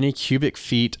for how many cubic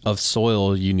feet of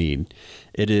soil you need.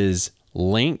 It is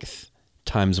length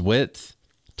times width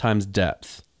times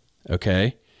depth.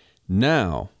 Okay?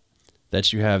 Now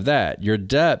that you have that, your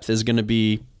depth is going to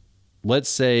be, let's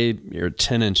say you're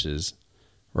 10 inches,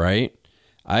 right?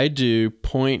 I do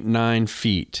 0.9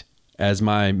 feet as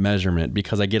my measurement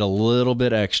because I get a little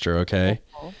bit extra, okay?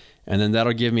 And then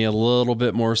that'll give me a little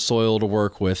bit more soil to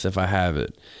work with if I have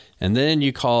it. And then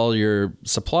you call your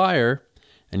supplier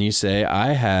and you say,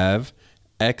 I have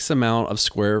X amount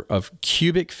of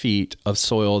cubic feet of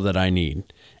soil that I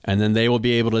need. And then they will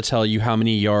be able to tell you how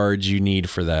many yards you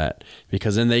need for that,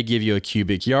 because then they give you a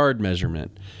cubic yard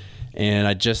measurement. And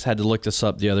I just had to look this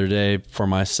up the other day for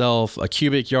myself. A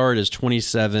cubic yard is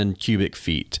 27 cubic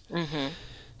feet.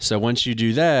 So once you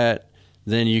do that,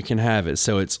 then you can have it.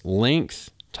 So it's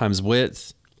length times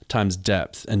width times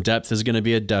depth. And depth is going to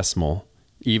be a decimal.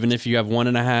 Even if you have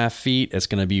 1.5 feet, it's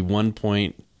going to be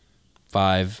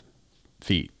 1.5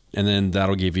 feet. And then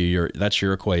that'll give you that's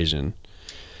your equation.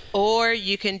 Or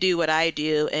you can do what I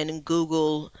do and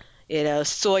Google,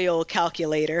 soil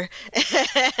calculator.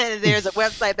 And there's a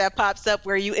website that pops up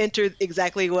where you enter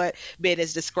exactly what Ben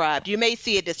has described. You may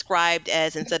see it described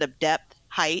as, instead of depth,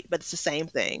 height, but it's the same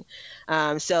thing.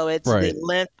 So it's the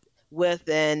length, width,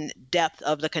 and depth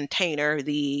of the container,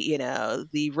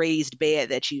 the raised bed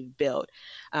that you've built.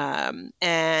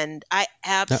 And I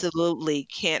absolutely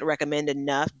can't recommend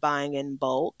enough buying in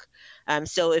bulk.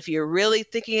 So if you're really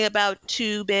thinking about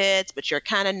 2 beds, but you're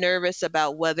kind of nervous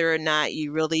about whether or not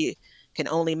you really can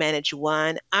only manage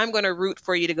one, I'm going to root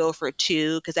for you to go for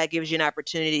two, because that gives you an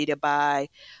opportunity to buy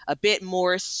a bit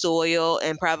more soil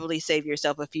and probably save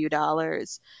yourself a few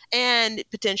dollars. And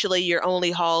potentially you're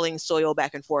only hauling soil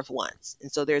back and forth once.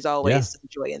 And so there's always some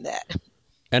joy in that.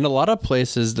 And a lot of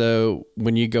places, though,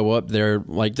 when you go up there,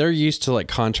 like they're used to like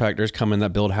contractors coming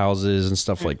that build houses and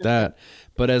stuff like that.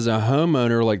 But as a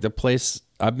homeowner, like the place,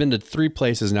 I've been to 3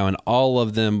 places now, and all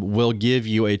of them will give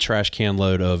you a trash can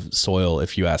load of soil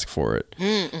if you ask for it.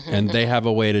 And they have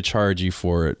a way to charge you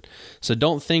for it. So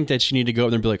don't think that you need to go up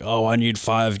there and be like, oh, I need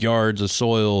 5 yards of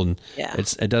soil. And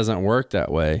it doesn't work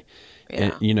that way.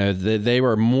 And, you know, they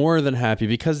were more than happy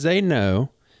because they know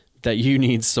that you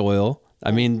need soil. I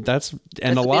mean, that's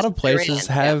a lot of places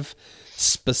have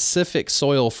specific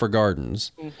soil for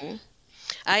gardens.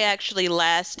 I actually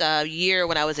last year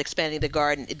when I was expanding the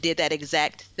garden, did that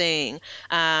exact thing.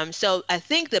 So I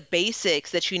think the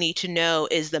basics that you need to know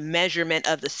is the measurement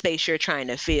of the space you're trying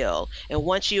to fill. And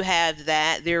once you have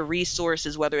that, there are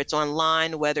resources, whether it's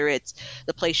online, whether it's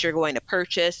the place you're going to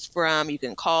purchase from, you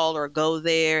can call or go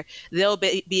there. They'll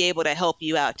be able to help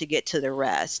you out to get to the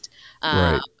rest.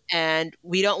 Right. And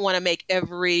we don't want to make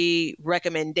every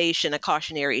recommendation a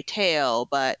cautionary tale,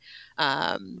 but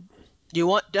you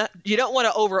don't want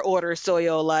to overorder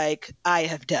soil like I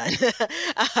have done.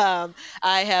 I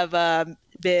have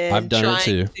been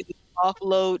trying to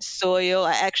offload soil.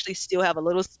 I actually still have a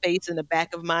little space in the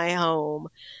back of my home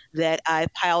that I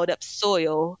piled up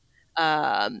soil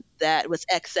that was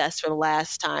excess from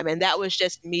last time, and that was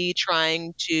just me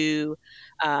trying to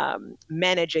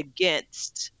manage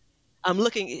against. I'm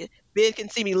looking. Ben can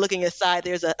see me looking aside.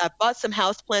 I bought some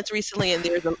houseplants recently, and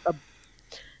there's a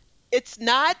it's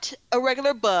not a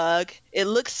regular bug. It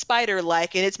looks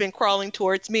spider-like, and it's been crawling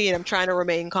towards me, and I'm trying to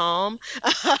remain calm.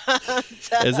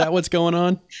 Is that what's going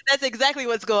on? That's exactly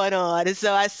what's going on. And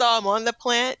so I saw him on the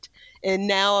plant, and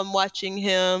now I'm watching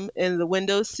him in the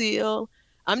windowsill.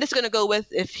 I'm just going to go with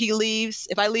if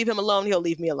I leave him alone, he'll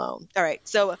leave me alone. All right.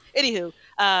 So anywho,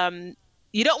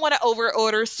 you don't want to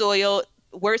over-order soil.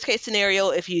 Worst case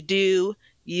scenario, if you do,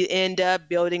 you end up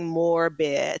building more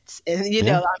beds. And, you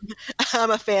know,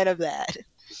 I'm a fan of that.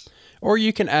 Or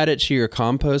you can add it to your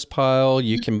compost pile.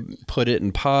 You can put it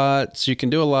in pots. You can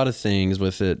do a lot of things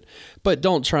with it. But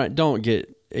don't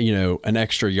get, you know, an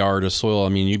extra yard of soil. I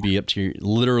mean, you'd be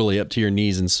literally up to your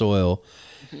knees in soil.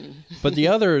 But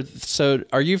so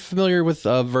are you familiar with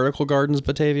vertical gardens,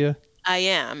 Batavia? I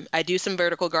am. I do some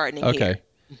vertical gardening here. Okay.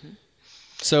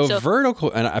 So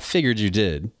vertical, and I figured you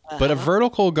did, but a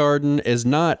vertical garden is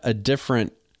not a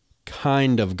different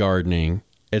kind of gardening.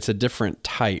 It's a different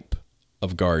type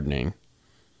of gardening,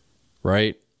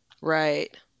 right?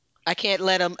 Right. I can't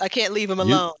leave him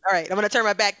alone. All right. I'm going to turn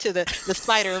my back to the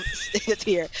spider that's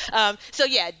here.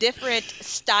 Different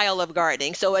style of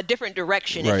gardening. So a different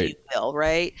direction, if you will.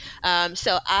 Right.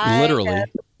 So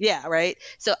I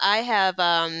have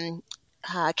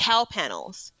cow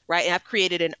panels, right? And I've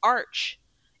created an arch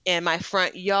in my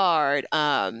front yard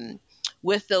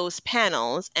with those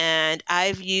panels, and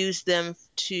I've used them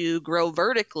to grow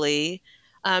vertically.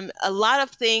 A lot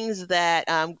of things that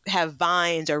have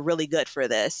vines are really good for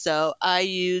this. So I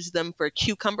used them for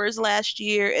cucumbers last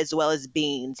year as well as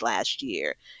beans last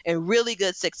year, and really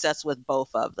good success with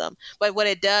both of them. But what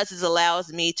it does is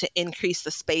allows me to increase the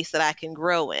space that I can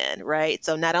grow in, right?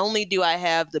 So not only do I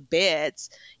have the beds,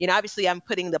 you know, obviously I'm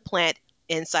putting the plant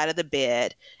inside of the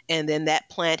bed, and then that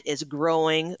plant is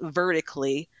growing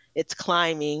vertically. It's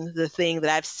climbing the thing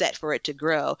that I've set for it to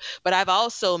grow. But I've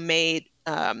also made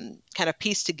kind of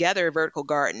pieced together vertical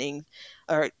gardening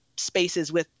or spaces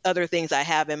with other things I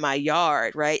have in my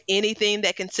yard, right? Anything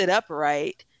that can sit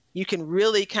upright, you can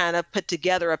really kind of put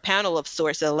together a panel of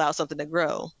sorts that allows something to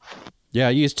grow. Yeah,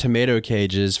 I use tomato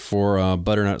cages for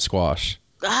butternut squash.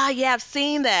 Yeah, I've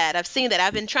seen that.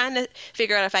 I've been trying to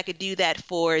figure out if I could do that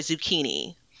for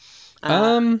zucchini.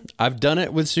 I've done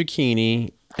it with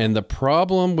zucchini, and the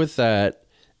problem with that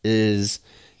is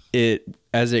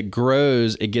as it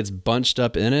grows, it gets bunched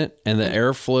up in it, and the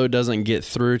airflow doesn't get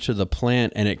through to the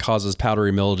plant, and it causes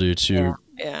powdery mildew to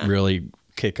really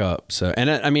kick up. So, and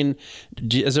I mean,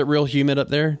 is it real humid up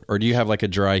there, or do you have like a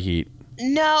dry heat?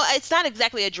 No, it's not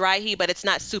exactly a dry heat, but it's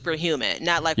not super humid,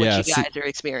 not like what you guys are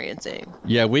experiencing.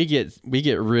 Yeah, we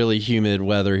get really humid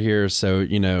weather here, so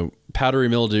you know, powdery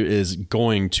mildew is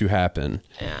going to happen.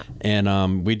 Yeah,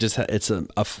 and we just it's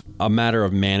a matter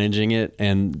of managing it.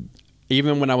 And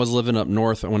even when I was living up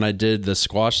north, when I did the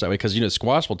squash that way, because you know,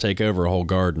 squash will take over a whole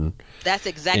garden. That's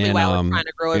exactly why I was trying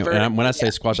to grow it. And when I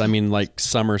say squash, I mean like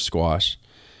summer squash.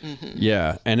 Mm-hmm.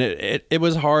 Yeah, and it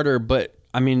was harder, but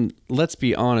I mean, let's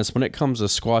be honest. When it comes to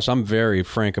squash, I'm very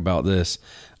frank about this.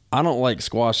 I don't like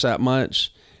squash that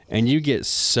much, and you get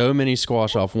so many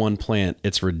squash off one plant,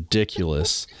 it's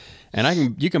ridiculous.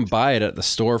 And you can buy it at the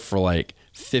store for like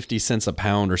 50 cents a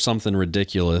pound or something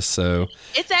ridiculous. So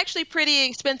it's actually pretty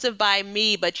expensive by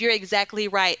me, but you're exactly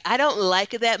right. I don't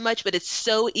like it that much, but it's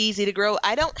so easy to grow.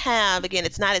 I don't have, again,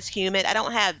 it's not as humid. I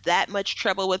don't have that much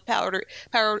trouble with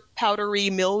powdery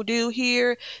mildew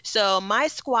here. So my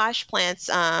squash plants,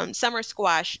 summer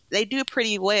squash, they do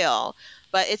pretty well,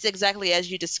 but it's exactly as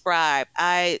you described.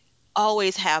 I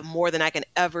always have more than I can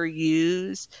ever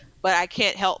use, but I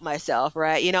can't help myself,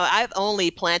 right? I've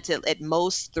only planted at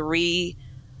most 3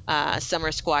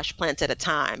 summer squash plants at a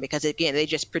time because, again, they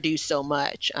just produce so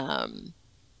much.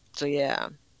 So, yeah.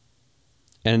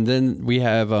 And then we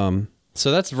have,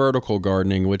 so that's vertical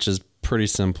gardening, which is pretty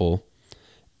simple.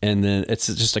 And then it's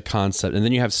just a concept. And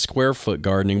then you have square foot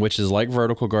gardening, which is like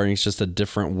vertical gardening. It's just a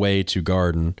different way to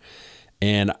garden.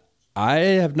 And I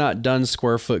have not done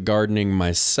square foot gardening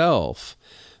myself,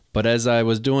 but as I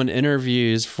was doing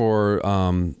interviews for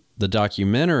the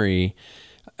documentary,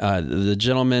 the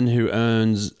gentleman who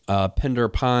owns Pender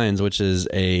Pines, which is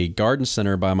a garden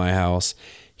center by my house,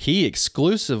 he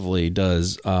exclusively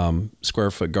does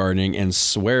square foot gardening and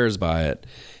swears by it.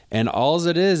 And all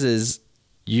it is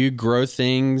you grow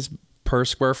things per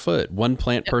square foot, one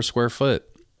plant per square foot.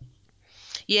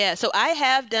 Yeah, so I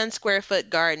have done square foot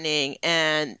gardening,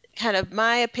 and kind of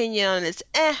my opinion on it is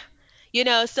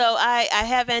so I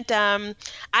haven't,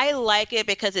 I like it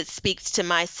because it speaks to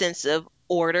my sense of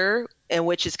order, and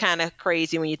which is kind of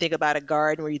crazy when you think about a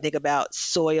garden where you think about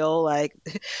soil,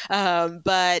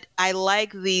 but I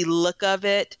like the look of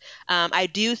it. I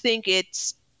do think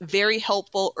it's very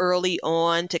helpful early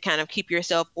on to kind of keep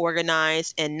yourself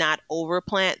organized and not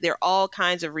overplant. There are all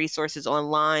kinds of resources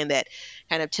online that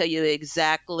kind of tell you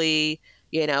exactly,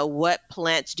 what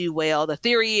plants do well. The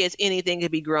theory is anything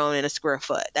can be grown in a square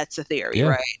foot. That's the theory,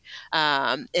 right?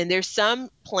 And there's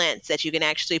some plants that you can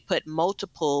actually put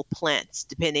multiple plants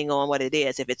depending on what it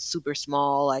is. If it's super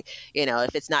small, like,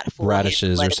 if it's not full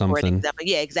radishes or something.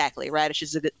 Yeah, exactly. Radish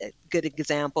is a good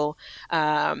example.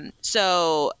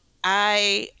 So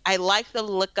I like the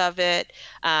look of it.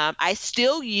 I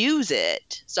still use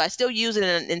it. So I still use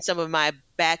it in some of my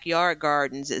backyard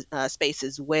gardens space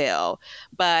as well.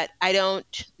 But I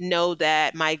don't know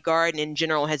that my garden in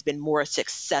general has been more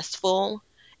successful.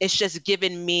 It's just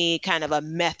given me kind of a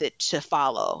method to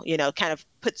follow, kind of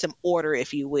put some order,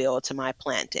 if you will, to my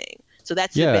planting. So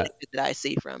that's the benefit that I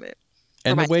see from it.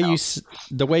 And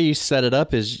the way you set it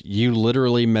up is you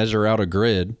literally measure out a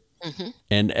grid. Mm-hmm.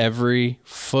 And every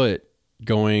foot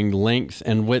going length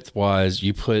and width wise,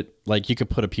 you could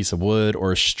put a piece of wood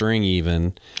or a string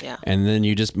even, and then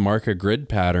you just mark a grid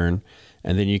pattern,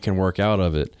 and then you can work out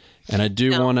of it. And I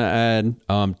do want to add,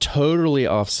 totally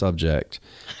off subject,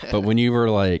 but when you were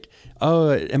like,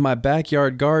 oh, in my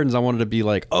backyard gardens, I wanted to be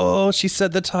like, oh, she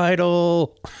said the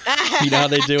title. You know how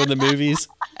they do in the movies?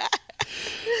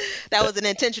 That was an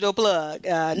intentional plug.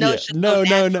 No.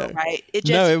 Right?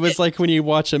 It was like when you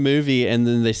watch a movie and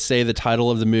then they say the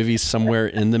title of the movie somewhere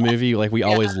in the movie, like we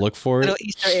always look for it. Little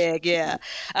Easter egg, yeah.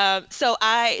 So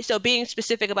being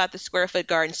specific about the square foot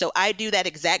garden, so I do that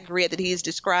exact grid that he's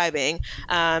describing.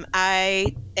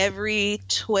 Every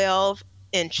 12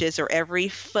 inches or every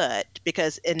foot,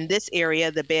 because in this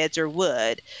area the beds are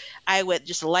wood, I would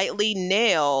just lightly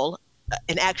nail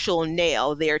an actual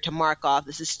nail there to mark off,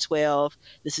 this is 12,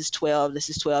 this is 12, this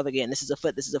is 12 again, this is a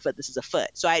foot, this is a foot, this is a foot.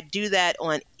 So I do that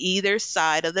on either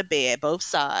side of the bed, both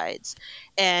sides.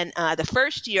 And the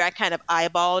first year I kind of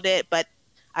eyeballed it, but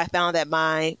I found that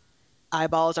my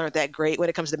eyeballs aren't that great when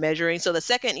it comes to measuring. So the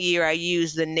second year I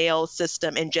used the nail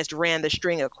system and just ran the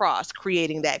string across,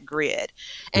 creating that grid.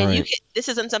 And this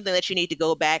isn't something that you need to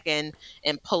go back and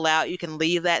pull out. You can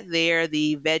leave that there.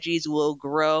 The veggies will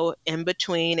grow in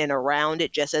between and around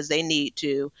it just as they need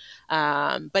to.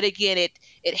 But again,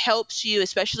 it helps you,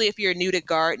 especially if you're new to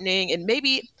gardening, and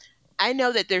maybe I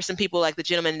know that there's some people like the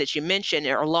gentleman that you mentioned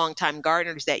are longtime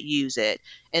gardeners that use it,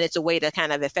 and it's a way to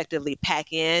kind of effectively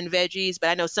pack in veggies. But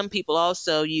I know some people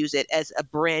also use it as a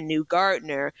brand new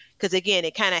gardener because, again,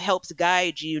 it kind of helps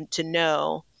guide you to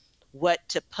know what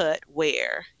to put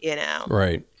where,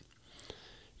 Right.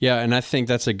 Yeah, and I think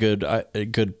that's a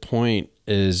good point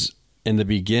is in the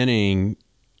beginning,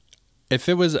 if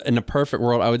it was in a perfect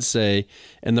world, I would say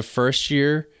in the first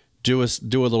year, do a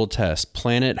little test.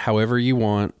 Plant it however you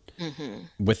want.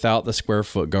 Mm-hmm. Without the square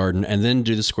foot garden, and then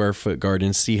do the square foot garden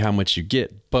and see how much you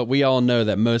get. But we all know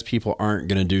that most people aren't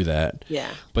going to do that.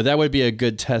 Yeah. But that would be a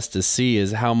good test to see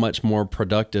is how much more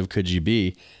productive could you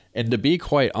be. And to be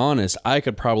quite honest, I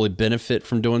could probably benefit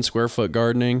from doing square foot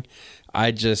gardening. I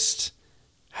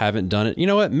haven't done it. You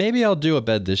know what? Maybe I'll do a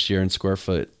bed this year in square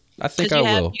foot. I think 'Cause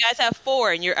I will. You guys have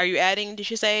 4, and are you adding? Did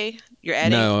you say you're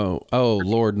adding? No. Oh,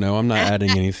 Lord, no. I'm not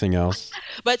adding anything else.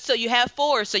 But so you have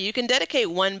 4, so you can dedicate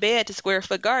one bed to square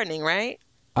foot gardening, right?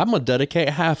 I'm going to dedicate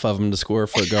half of them to square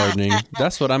foot gardening.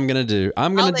 That's what I'm going to do.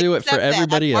 I'm going I'll to do it for accept that.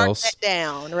 everybody Mark else. that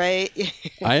down, right?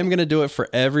 I am going to do it for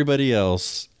everybody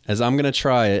else, as I'm going to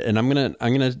try it, and I'm going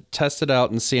to test it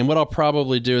out and see. And what I'll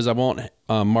probably do is I won't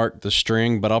mark the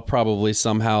string, but I'll probably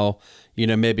somehow,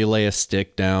 maybe lay a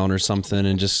stick down or something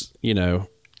and just, So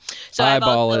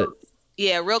eyeball it.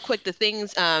 Yeah, real quick, the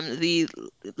things, the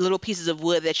little pieces of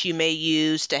wood that you may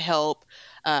use to help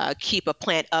keep a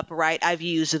plant upright. I've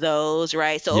used those,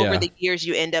 right? So over the years,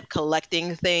 you end up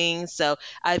collecting things. So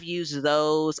I've used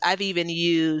those. I've even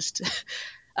used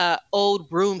old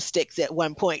broomsticks at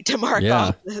one point to mark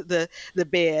off the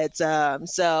beds.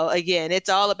 So again, it's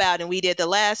all about, and we did the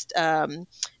last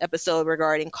episode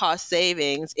regarding cost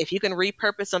savings. If you can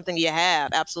repurpose something you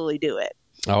have, absolutely do it.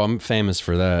 Oh, I'm famous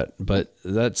for that, but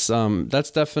that's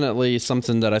definitely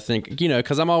something that I think,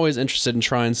 because I'm always interested in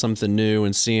trying something new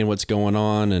and seeing what's going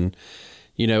on, and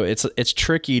it's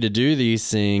tricky to do these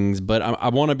things, but I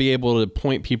want to be able to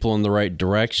point people in the right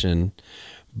direction.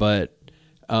 But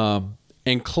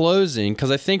in closing,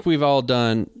 because I think we've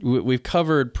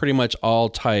covered pretty much all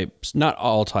types, not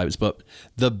all types, but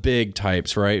the big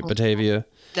types, right, Batavia?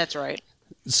 That's right.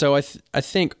 So I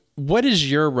think. What is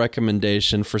your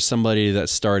recommendation for somebody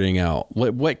that's starting out?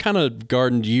 What kind of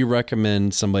garden do you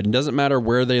recommend somebody? It doesn't matter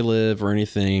where they live or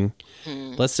anything.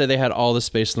 Let's say they had all the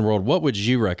space in the world. What would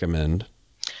you recommend?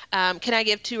 Can I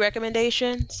give 2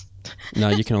 recommendations? No,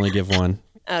 you can only give one.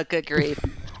 Oh, good grief.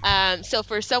 So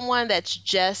for someone that's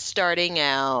just starting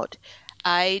out,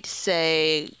 I'd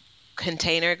say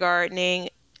container gardening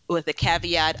with the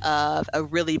caveat of a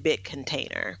really big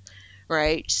container.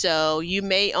 Right. So you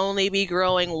may only be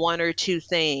growing 1 or 2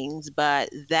 things, but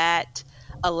that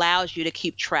allows you to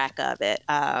keep track of it.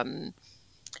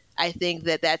 I think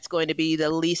that's going to be the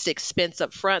least expense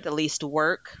up front, the least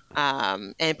work,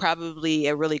 and probably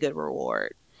a really good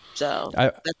reward. So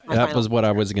that was what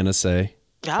I was going to say.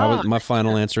 My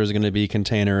final answer is going to be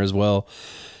container as well,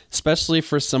 especially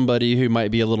for somebody who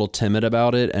might be a little timid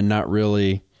about it and not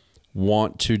really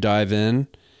want to dive in.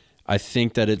 I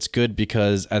think that it's good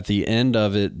because at the end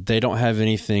of it, they don't have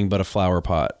anything but a flower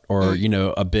pot or,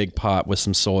 a big pot with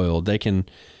some soil.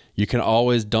 You can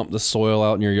always dump the soil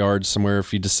out in your yard somewhere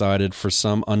if you decided for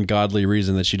some ungodly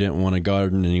reason that you didn't want to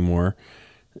garden anymore.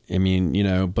 I mean,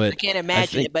 but I can't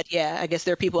imagine it, but I guess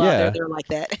there are people out there that are like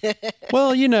that.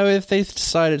 Well, if they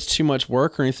decide it's too much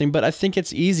work or anything, but I think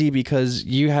it's easy because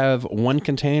you have one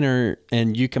container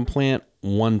and you can plant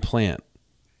one plant.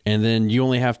 And then you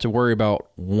only have to worry about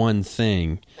one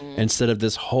thing instead of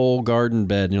this whole garden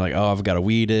bed. And you're like, oh, I've got to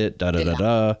weed it,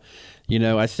 da-da-da-da.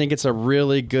 I think it's a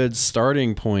really good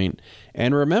starting point.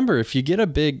 And remember, if you get a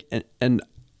big, and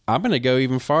I'm going to go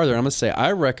even farther. I'm going to say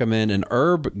I recommend an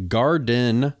herb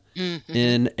garden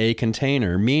in a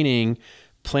container, meaning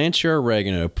plant your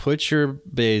oregano, put your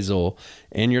basil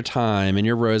and your thyme and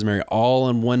your rosemary all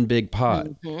in one big pot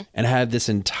and have this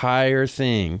entire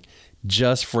thing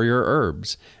just for your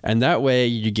herbs. And that way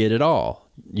you get it all.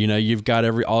 You've got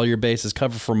all your bases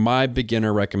covered for my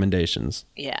beginner recommendations.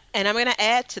 Yeah. And I'm going to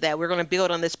add to that. We're going to build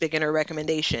on this beginner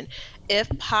recommendation. If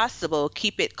possible,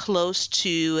 keep it close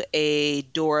to a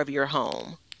door of your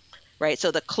home, right?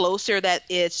 So the closer that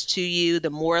is to you,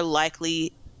 the more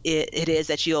likely it is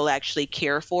that you'll actually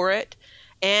care for it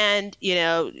and,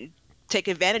 take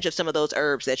advantage of some of those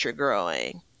herbs that you're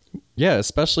growing. Yeah,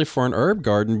 especially for an herb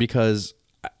garden, because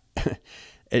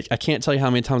I can't tell you how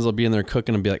many times I'll be in there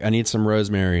cooking and be like, I need some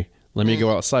rosemary. Let me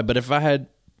go outside. But if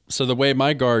so the way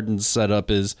my garden's set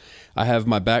up is I have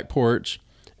my back porch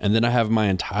and then I have my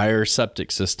entire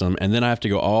septic system. And then I have to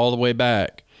go all the way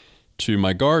back to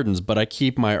my gardens. But I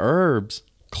keep my herbs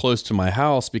close to my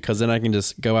house because then I can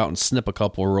just go out and snip a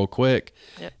couple real quick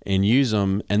and use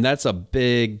them. And that's a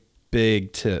big,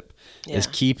 big tip is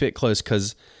keep it close.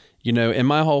 Because, in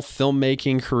my whole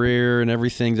filmmaking career and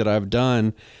everything that I've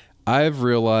done, I've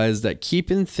realized that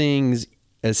keeping things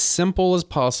as simple as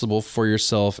possible for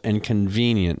yourself and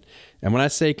convenient. And when I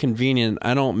say convenient,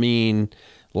 I don't mean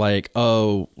like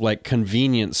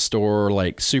convenience store,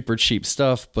 like super cheap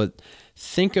stuff, but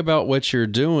think about what you're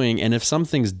doing. And if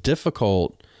something's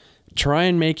difficult, try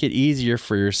and make it easier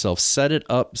for yourself. Set it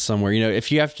up somewhere. If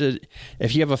you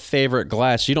have a favorite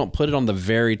glass, you don't put it on the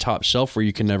very top shelf where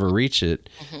you can never reach it.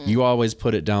 You always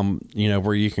put it down,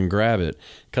 where you can grab it.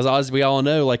 Because as we all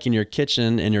know, like in your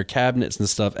kitchen and your cabinets and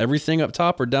stuff, everything up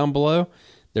top or down below,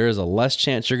 there is a less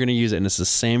chance you're going to use it, and it's the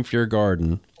same for your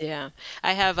garden. Yeah.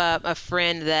 I have a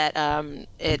friend that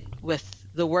with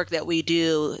the work that we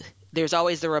do, there's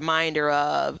always the reminder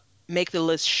of make the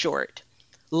list short.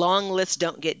 Long lists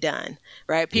don't get done,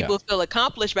 right? People feel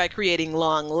accomplished by creating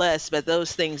long lists, but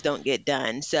those things don't get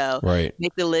done. So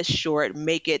make the list short,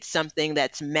 make it something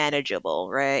that's manageable,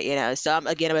 right? You know, so I'm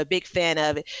a big fan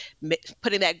of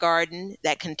putting that garden,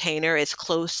 that container as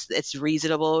close, it's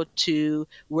reasonable to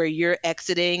where you're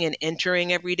exiting and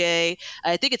entering every day.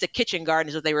 I think it's a kitchen garden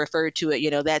is what they refer to it, you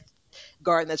know, that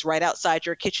garden that's right outside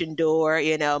your kitchen door,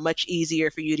 you know, much easier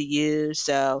for you to use.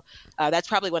 So that's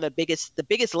probably one of the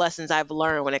biggest lessons I've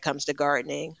learned when it comes to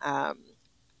gardening.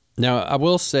 Now, I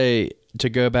will say, to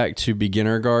go back to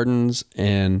beginner gardens,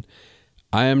 and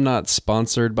I am not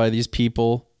sponsored by these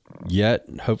people yet.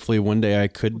 Hopefully one day I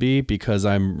could be, because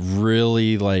I'm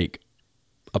really like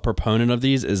a proponent of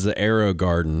these, is the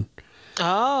AeroGarden.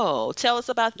 Oh,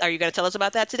 are you going to tell us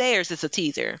about that today, or is this a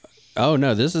teaser? Oh,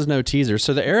 no, this is no teaser.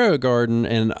 So the AeroGarden,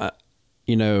 and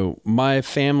you know, my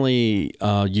family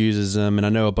uses them, and I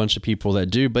know a bunch of people that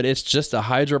do, but it's just a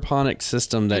hydroponic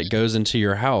system that goes into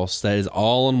your house that is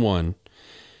all in one.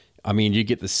 I mean, you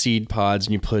get the seed pods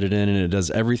and you put it in, and it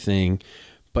does everything,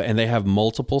 and they have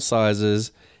multiple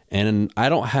sizes, and I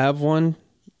don't have one.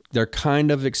 They're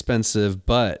kind of expensive,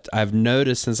 but I've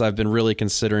noticed since I've been really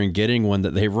considering getting one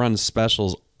that they run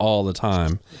specials all the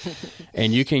time.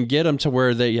 And you can get them to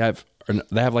where they have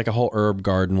like a whole herb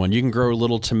garden one. You can grow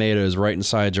little tomatoes right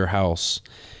inside your house.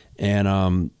 And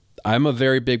I'm a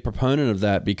very big proponent of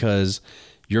that, because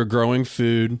you're growing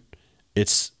food.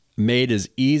 It's made as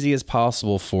easy as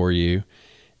possible for you,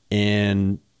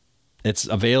 and it's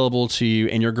available to you,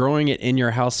 and you're growing it in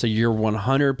your house, so you're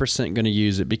 100% going to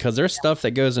use it, because there's stuff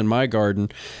that goes in my garden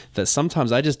that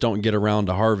sometimes I just don't get around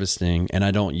to harvesting, and I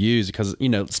don't use, because, you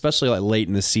know, especially like late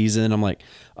in the season, I'm like,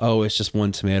 oh, it's just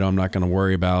one tomato, I'm not going to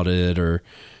worry about it, or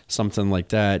something like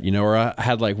that, you know. Or I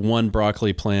had like one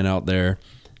broccoli plant out there,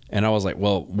 and I was like,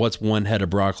 well, what's one head of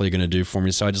broccoli going to do for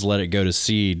me? So I just let it go to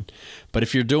seed. But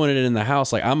if you're doing it in the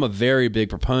house, like, I'm a very big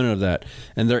proponent of that,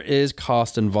 and there is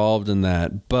cost involved in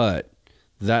that. But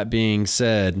that being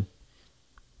said,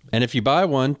 and if you buy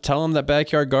one, tell them that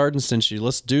Backyard Garden sent you.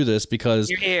 Let's do this, because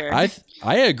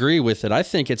I agree with it. I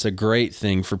think it's a great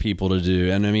thing for people to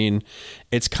do. And I mean,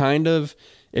 it's kind of,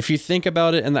 if you think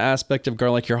about it in the aspect of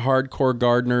garden, like your hardcore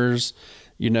gardeners,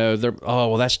 you know, they're, oh,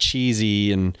 well, that's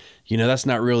cheesy, and, you know, that's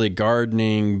not really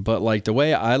gardening. But like the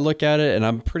way I look at it, and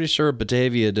I'm pretty sure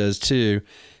Batavia does too,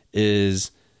 is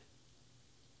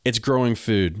it's growing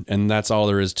food, and that's all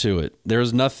there is to it.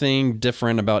 There's nothing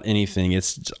different about anything.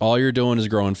 It's all you're doing is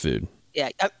growing food. Yeah.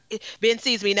 Ben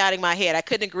sees me nodding my head. I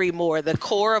couldn't agree more. The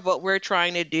core of what we're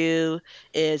trying to do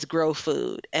is grow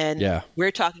food. And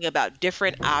we're talking about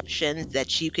different options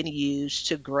that you can use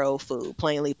to grow food,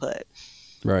 plainly put.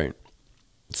 Right.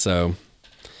 So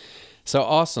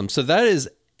awesome. So that is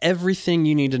everything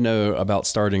you need to know about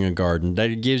starting a garden.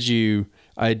 That gives you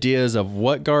ideas of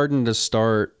what garden to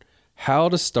start, how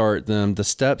to start them, the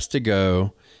steps to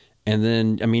go. And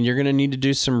then, I mean, you're going to need to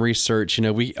do some research. You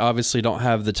know, we obviously don't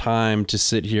have the time to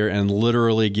sit here and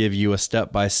literally give you a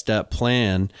step-by-step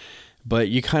plan, but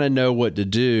you kind of know what to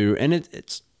do. And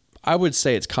it's, I would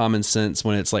say it's common sense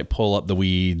when it's like pull up the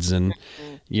weeds and,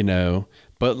 you know,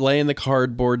 but laying the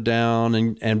cardboard down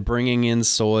and bringing in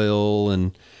soil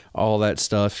and all that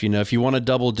stuff. You know, if you want to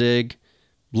double dig,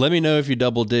 let me know if you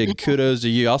double dig. Kudos to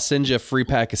you. I'll send you a free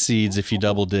pack of seeds if you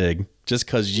double dig, just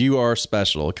because you are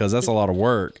special, because that's a lot of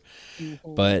work.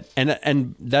 But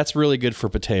and that's really good for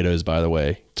potatoes, by the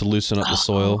way, to loosen up the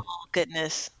soil. Oh,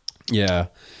 goodness. Yeah.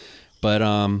 But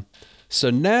so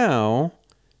now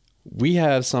we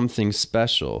have something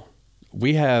special.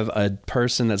 We have a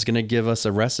person that's going to give us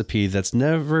a recipe that's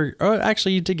never, oh,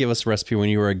 actually you did give us a recipe when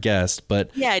you were a guest,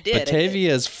 but yeah, I did.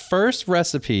 Batavia's first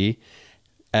recipe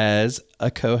as a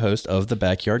co-host of the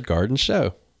Backyard Garden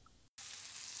Show.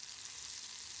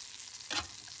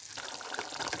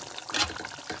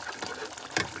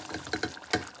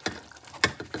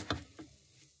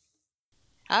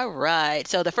 All right.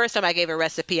 So the first time I gave a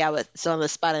recipe, I was on the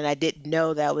spot and I didn't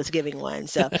know that I was giving one.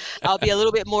 So I'll be a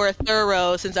little bit more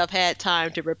thorough since I've had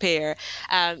time to prepare.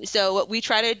 So what we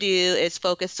try to do is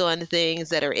focus on the things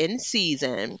that are in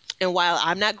season. And while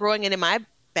I'm not growing it in my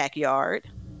backyard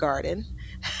garden,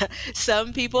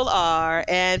 some people are.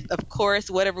 And of course,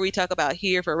 whatever we talk about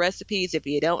here for recipes, if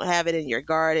you don't have it in your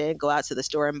garden, go out to the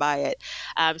store and buy it.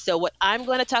 So what I'm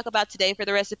going to talk about today for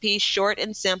the recipe, short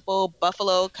and simple,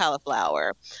 buffalo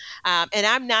cauliflower. And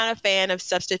I'm not a fan of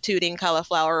substituting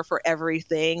cauliflower for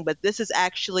everything, but this is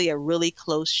actually a really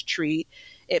close treat.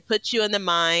 It puts you in the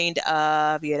mind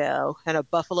of, kind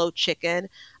of buffalo chicken.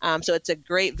 So it's a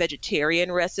great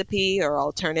vegetarian recipe or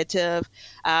alternative.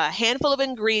 A handful of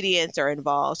ingredients are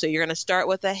involved. So you're going to start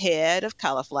with a head of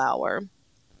cauliflower.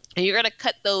 And you're going to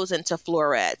cut those into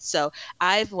florets. So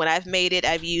when I've made it,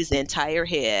 I've used the entire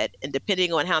head. And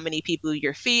depending on how many people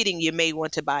you're feeding, you may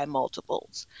want to buy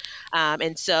multiples.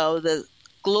 And so the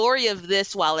glory of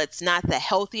this, while it's not the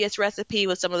healthiest recipe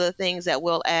with some of the things that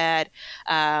we'll add,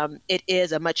 it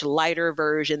is a much lighter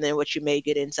version than what you may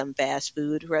get in some fast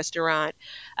food restaurant.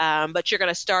 But you're going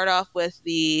to start off with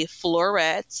the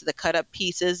florets, the cut up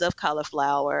pieces of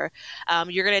cauliflower.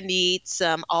 You're going to need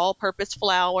some all-purpose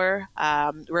flour.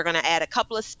 We're going to add a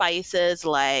couple of spices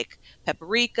like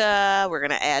paprika. We're going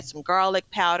to add some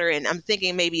garlic powder, and I'm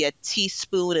thinking maybe a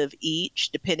teaspoon of each,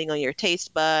 depending on your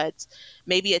taste buds.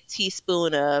 Maybe a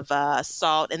teaspoon of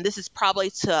salt, and this is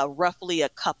probably to roughly a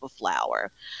cup of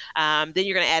flour. Then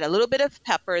you're going to add a little bit of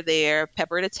pepper there,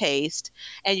 pepper to taste,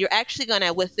 and you're actually going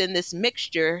to, within this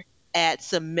mixture, add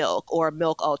some milk or a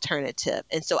milk alternative.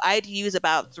 And so I'd use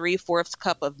about 3/4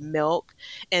 cup of milk,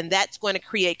 and that's going to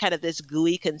create kind of this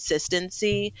gooey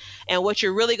consistency. And what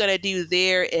you're really going to do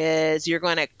there is you're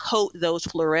going to coat those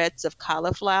florets of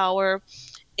cauliflower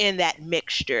in that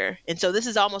mixture. And so this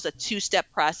is almost a two-step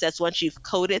process. Once you've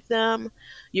coated them,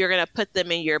 you're going to put them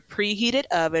in your preheated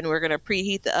oven. We're going to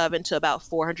preheat the oven to about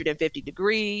 450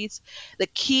 degrees. The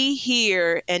key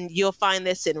here, and you'll find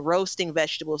this in roasting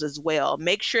vegetables as well,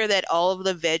 make sure that all of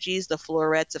the veggies, the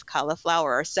florets of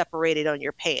cauliflower, are separated on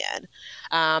your pan.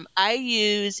 I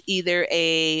use either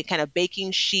a kind of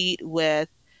baking sheet with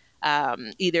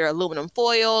either aluminum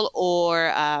foil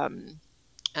or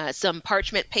some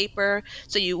parchment paper.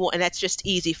 And that's just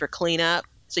easy for cleanup.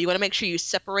 So you want to make sure you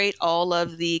separate all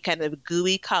of the kind of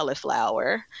gooey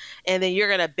cauliflower, and then you're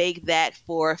going to bake that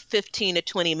for 15 to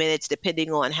 20 minutes,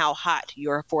 depending on how hot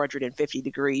your 450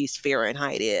 degrees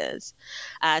Fahrenheit is.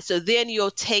 So then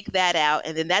you'll take that out,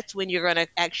 and then that's when you're going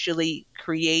to actually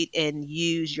create and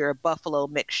use your buffalo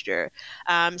mixture.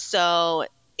 So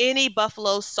any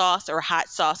buffalo sauce or hot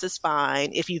sauce is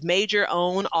fine. If you've made your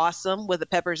own, awesome, with the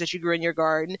peppers that you grew in your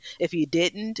garden. If you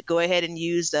didn't, go ahead and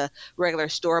use the regular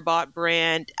store-bought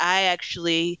brand. I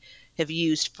actually have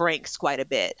used Frank's quite a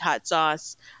bit, hot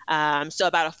sauce. So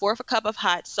about 1/4 cup of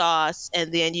hot sauce,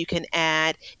 and then you can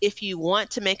add, if you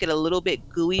want to make it a little bit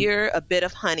gooier, a bit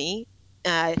of honey.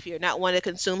 If you're not wanting to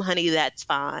consume honey, that's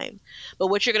fine. But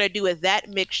what you're going to do with that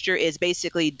mixture is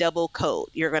basically double coat.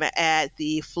 You're going to add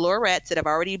the florets that have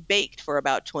already baked for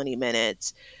about 20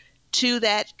 minutes to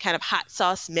that kind of hot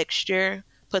sauce mixture,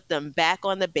 put them back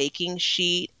on the baking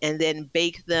sheet, and then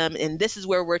bake them. And this is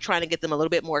where we're trying to get them a little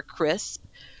bit more crisp,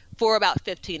 for about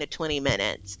 15 to 20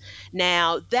 minutes.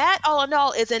 Now, that all in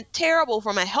all isn't terrible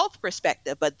from a health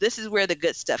perspective, but this is where the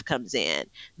good stuff comes in.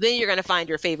 Then you're going to find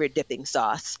your favorite dipping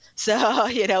sauce. So,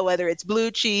 whether it's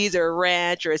blue cheese or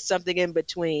ranch or something in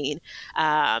between,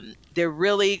 they're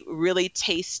really, really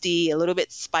tasty, a little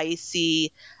bit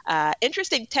spicy,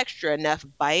 interesting texture, enough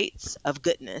bites of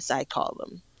goodness, I call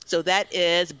them. So that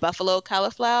is buffalo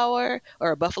cauliflower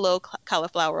or buffalo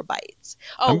cauliflower bites.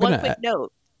 Oh, one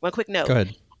quick note. Go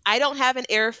ahead. I don't have an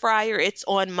air fryer. It's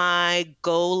on my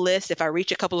goal list. If I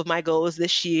reach a couple of my goals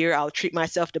this year, I'll treat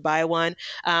myself to buy one.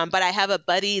 But I have a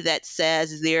buddy that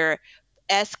says they're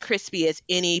as crispy as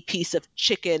any piece of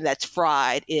chicken that's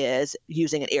fried is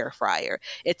using an air fryer.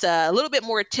 It's a little bit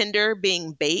more tender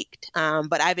being baked,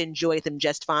 but I've enjoyed them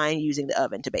just fine using the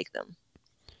oven to bake them.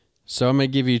 So I'm going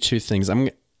to give you two things.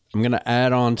 I'm going to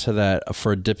add on to that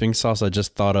for a dipping sauce I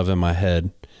just thought of in my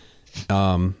head.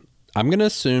 I'm going to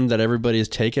assume that everybody has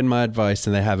taken my advice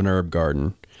and they have an herb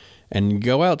garden. And you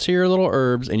go out to your little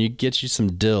herbs and you get you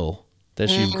some dill that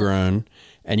you've grown,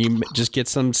 and you just get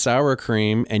some sour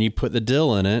cream and you put the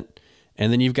dill in it,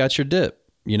 and then you've got your dip,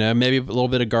 maybe a little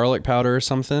bit of garlic powder or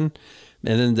something.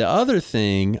 And then the other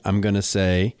thing I'm going to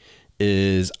say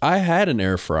is I had an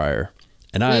air fryer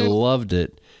and I loved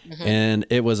it, and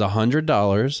it was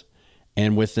 $100,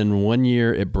 and within 1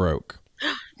 year it broke.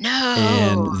 No.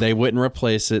 And they wouldn't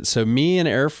replace it. So me and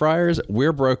air fryers,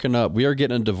 we're broken up. We are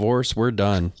getting a divorce. We're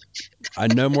done.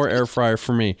 No more air fryer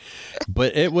for me.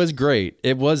 But it was great.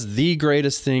 It was the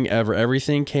greatest thing ever.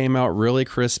 Everything came out really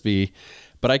crispy,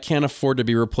 but I can't afford to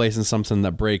be replacing something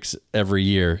that breaks every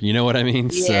year. You know what I mean?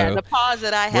 Yeah, so the pause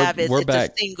that I have is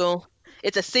back.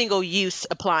 It's a single use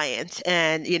appliance,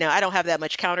 and I don't have that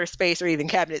much counter space or even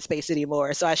cabinet space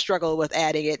anymore. So I struggle with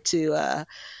adding it to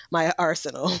my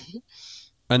arsenal.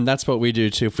 And that's what we do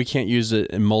too. If we can't use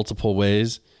it in multiple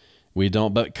ways, we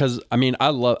don't. But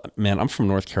I'm from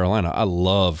North Carolina. I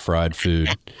love fried food,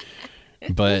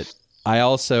 but I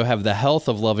also have the health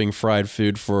of loving fried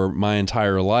food for my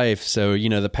entire life. So,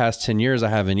 the past 10 years I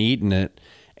haven't eaten it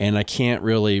and I can't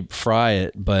really fry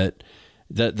it, but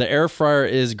the air fryer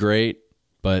is great.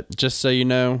 But just so you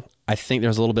know, I think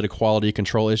there's a little bit of quality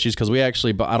control issues because we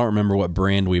actually, I don't remember what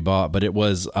brand we bought, but it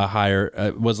was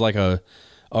it was like a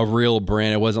real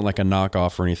brand. It wasn't like a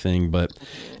knockoff or anything, but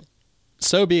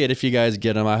so be it if you guys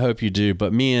get them. I hope you do.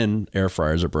 But me and air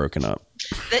fryers are broken up.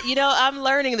 I'm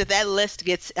learning that list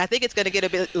I think it's going to get a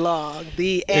bit long,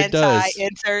 the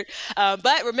anti-insert.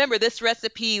 But remember, this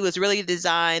recipe was really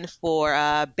designed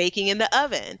for baking in the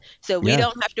oven. So we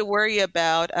don't have to worry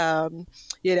about,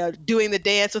 doing the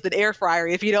dance with an air fryer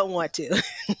if you don't want to.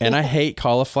 And I hate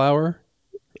cauliflower,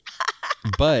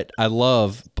 but I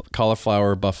love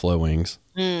cauliflower buffalo wings.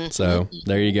 So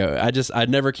there you go. I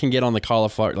never can get on the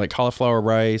cauliflower, like cauliflower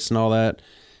rice and all that.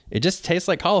 It just tastes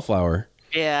like cauliflower.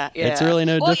 Yeah. It's really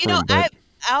no different.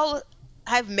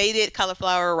 I've made it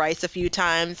cauliflower rice a few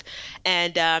times,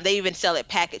 and they even sell it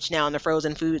packaged now in the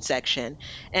frozen food section.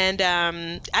 And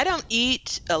I don't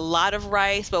eat a lot of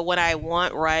rice, but when I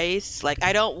want rice, like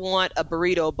I don't want a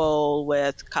burrito bowl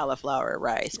with cauliflower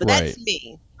rice. But that's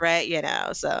me, right?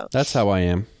 So that's how I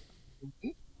am.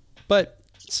 But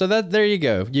so there you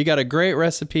go. You got a great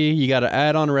recipe. You got an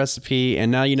add-on recipe,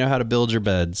 and now you know how to build your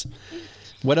beds.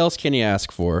 What else can you ask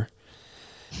for?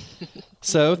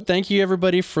 So thank you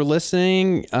everybody for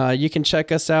listening. You can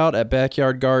check us out at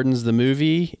Backyard Gardens the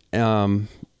Movie,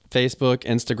 Facebook,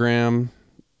 Instagram,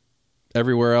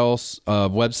 everywhere else.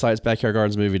 Websites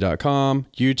backyardgardensmovie.com,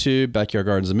 YouTube Backyard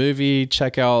Gardens the Movie.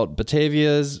 Check out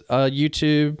Batavia's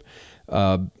YouTube,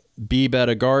 B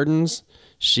Betta Gardens.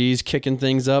 She's kicking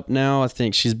things up now. I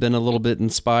think she's been a little bit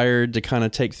inspired to kind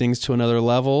of take things to another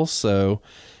level. So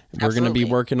we're going to be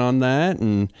working on that,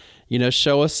 and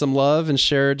show us some love and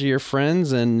share it to your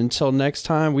friends. And until next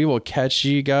time, we will catch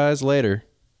you guys later.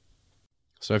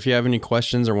 So if you have any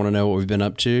questions or want to know what we've been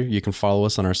up to, you can follow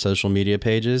us on our social media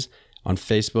pages. On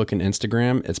Facebook and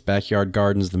Instagram, it's Backyard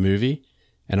Gardens the Movie.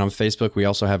 And on Facebook, we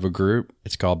also have a group.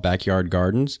 It's called Backyard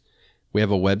Gardens. We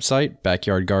have a website,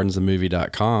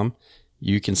 backyardgardensthemovie.com.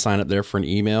 You can sign up there for an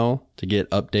email to get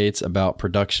updates about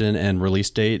production and release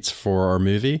dates for our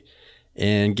movie.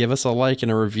 And give us a like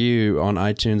and a review on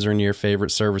iTunes or any of your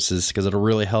favorite services, because it'll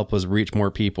really help us reach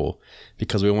more people,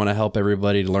 because we want to help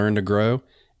everybody learn to grow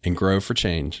and grow for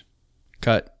change.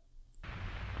 Cut.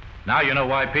 Now you know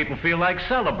why people feel like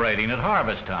celebrating at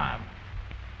harvest time.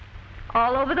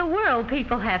 All over the world,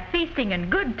 people have feasting and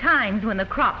good times when the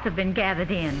crops have been gathered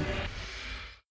in.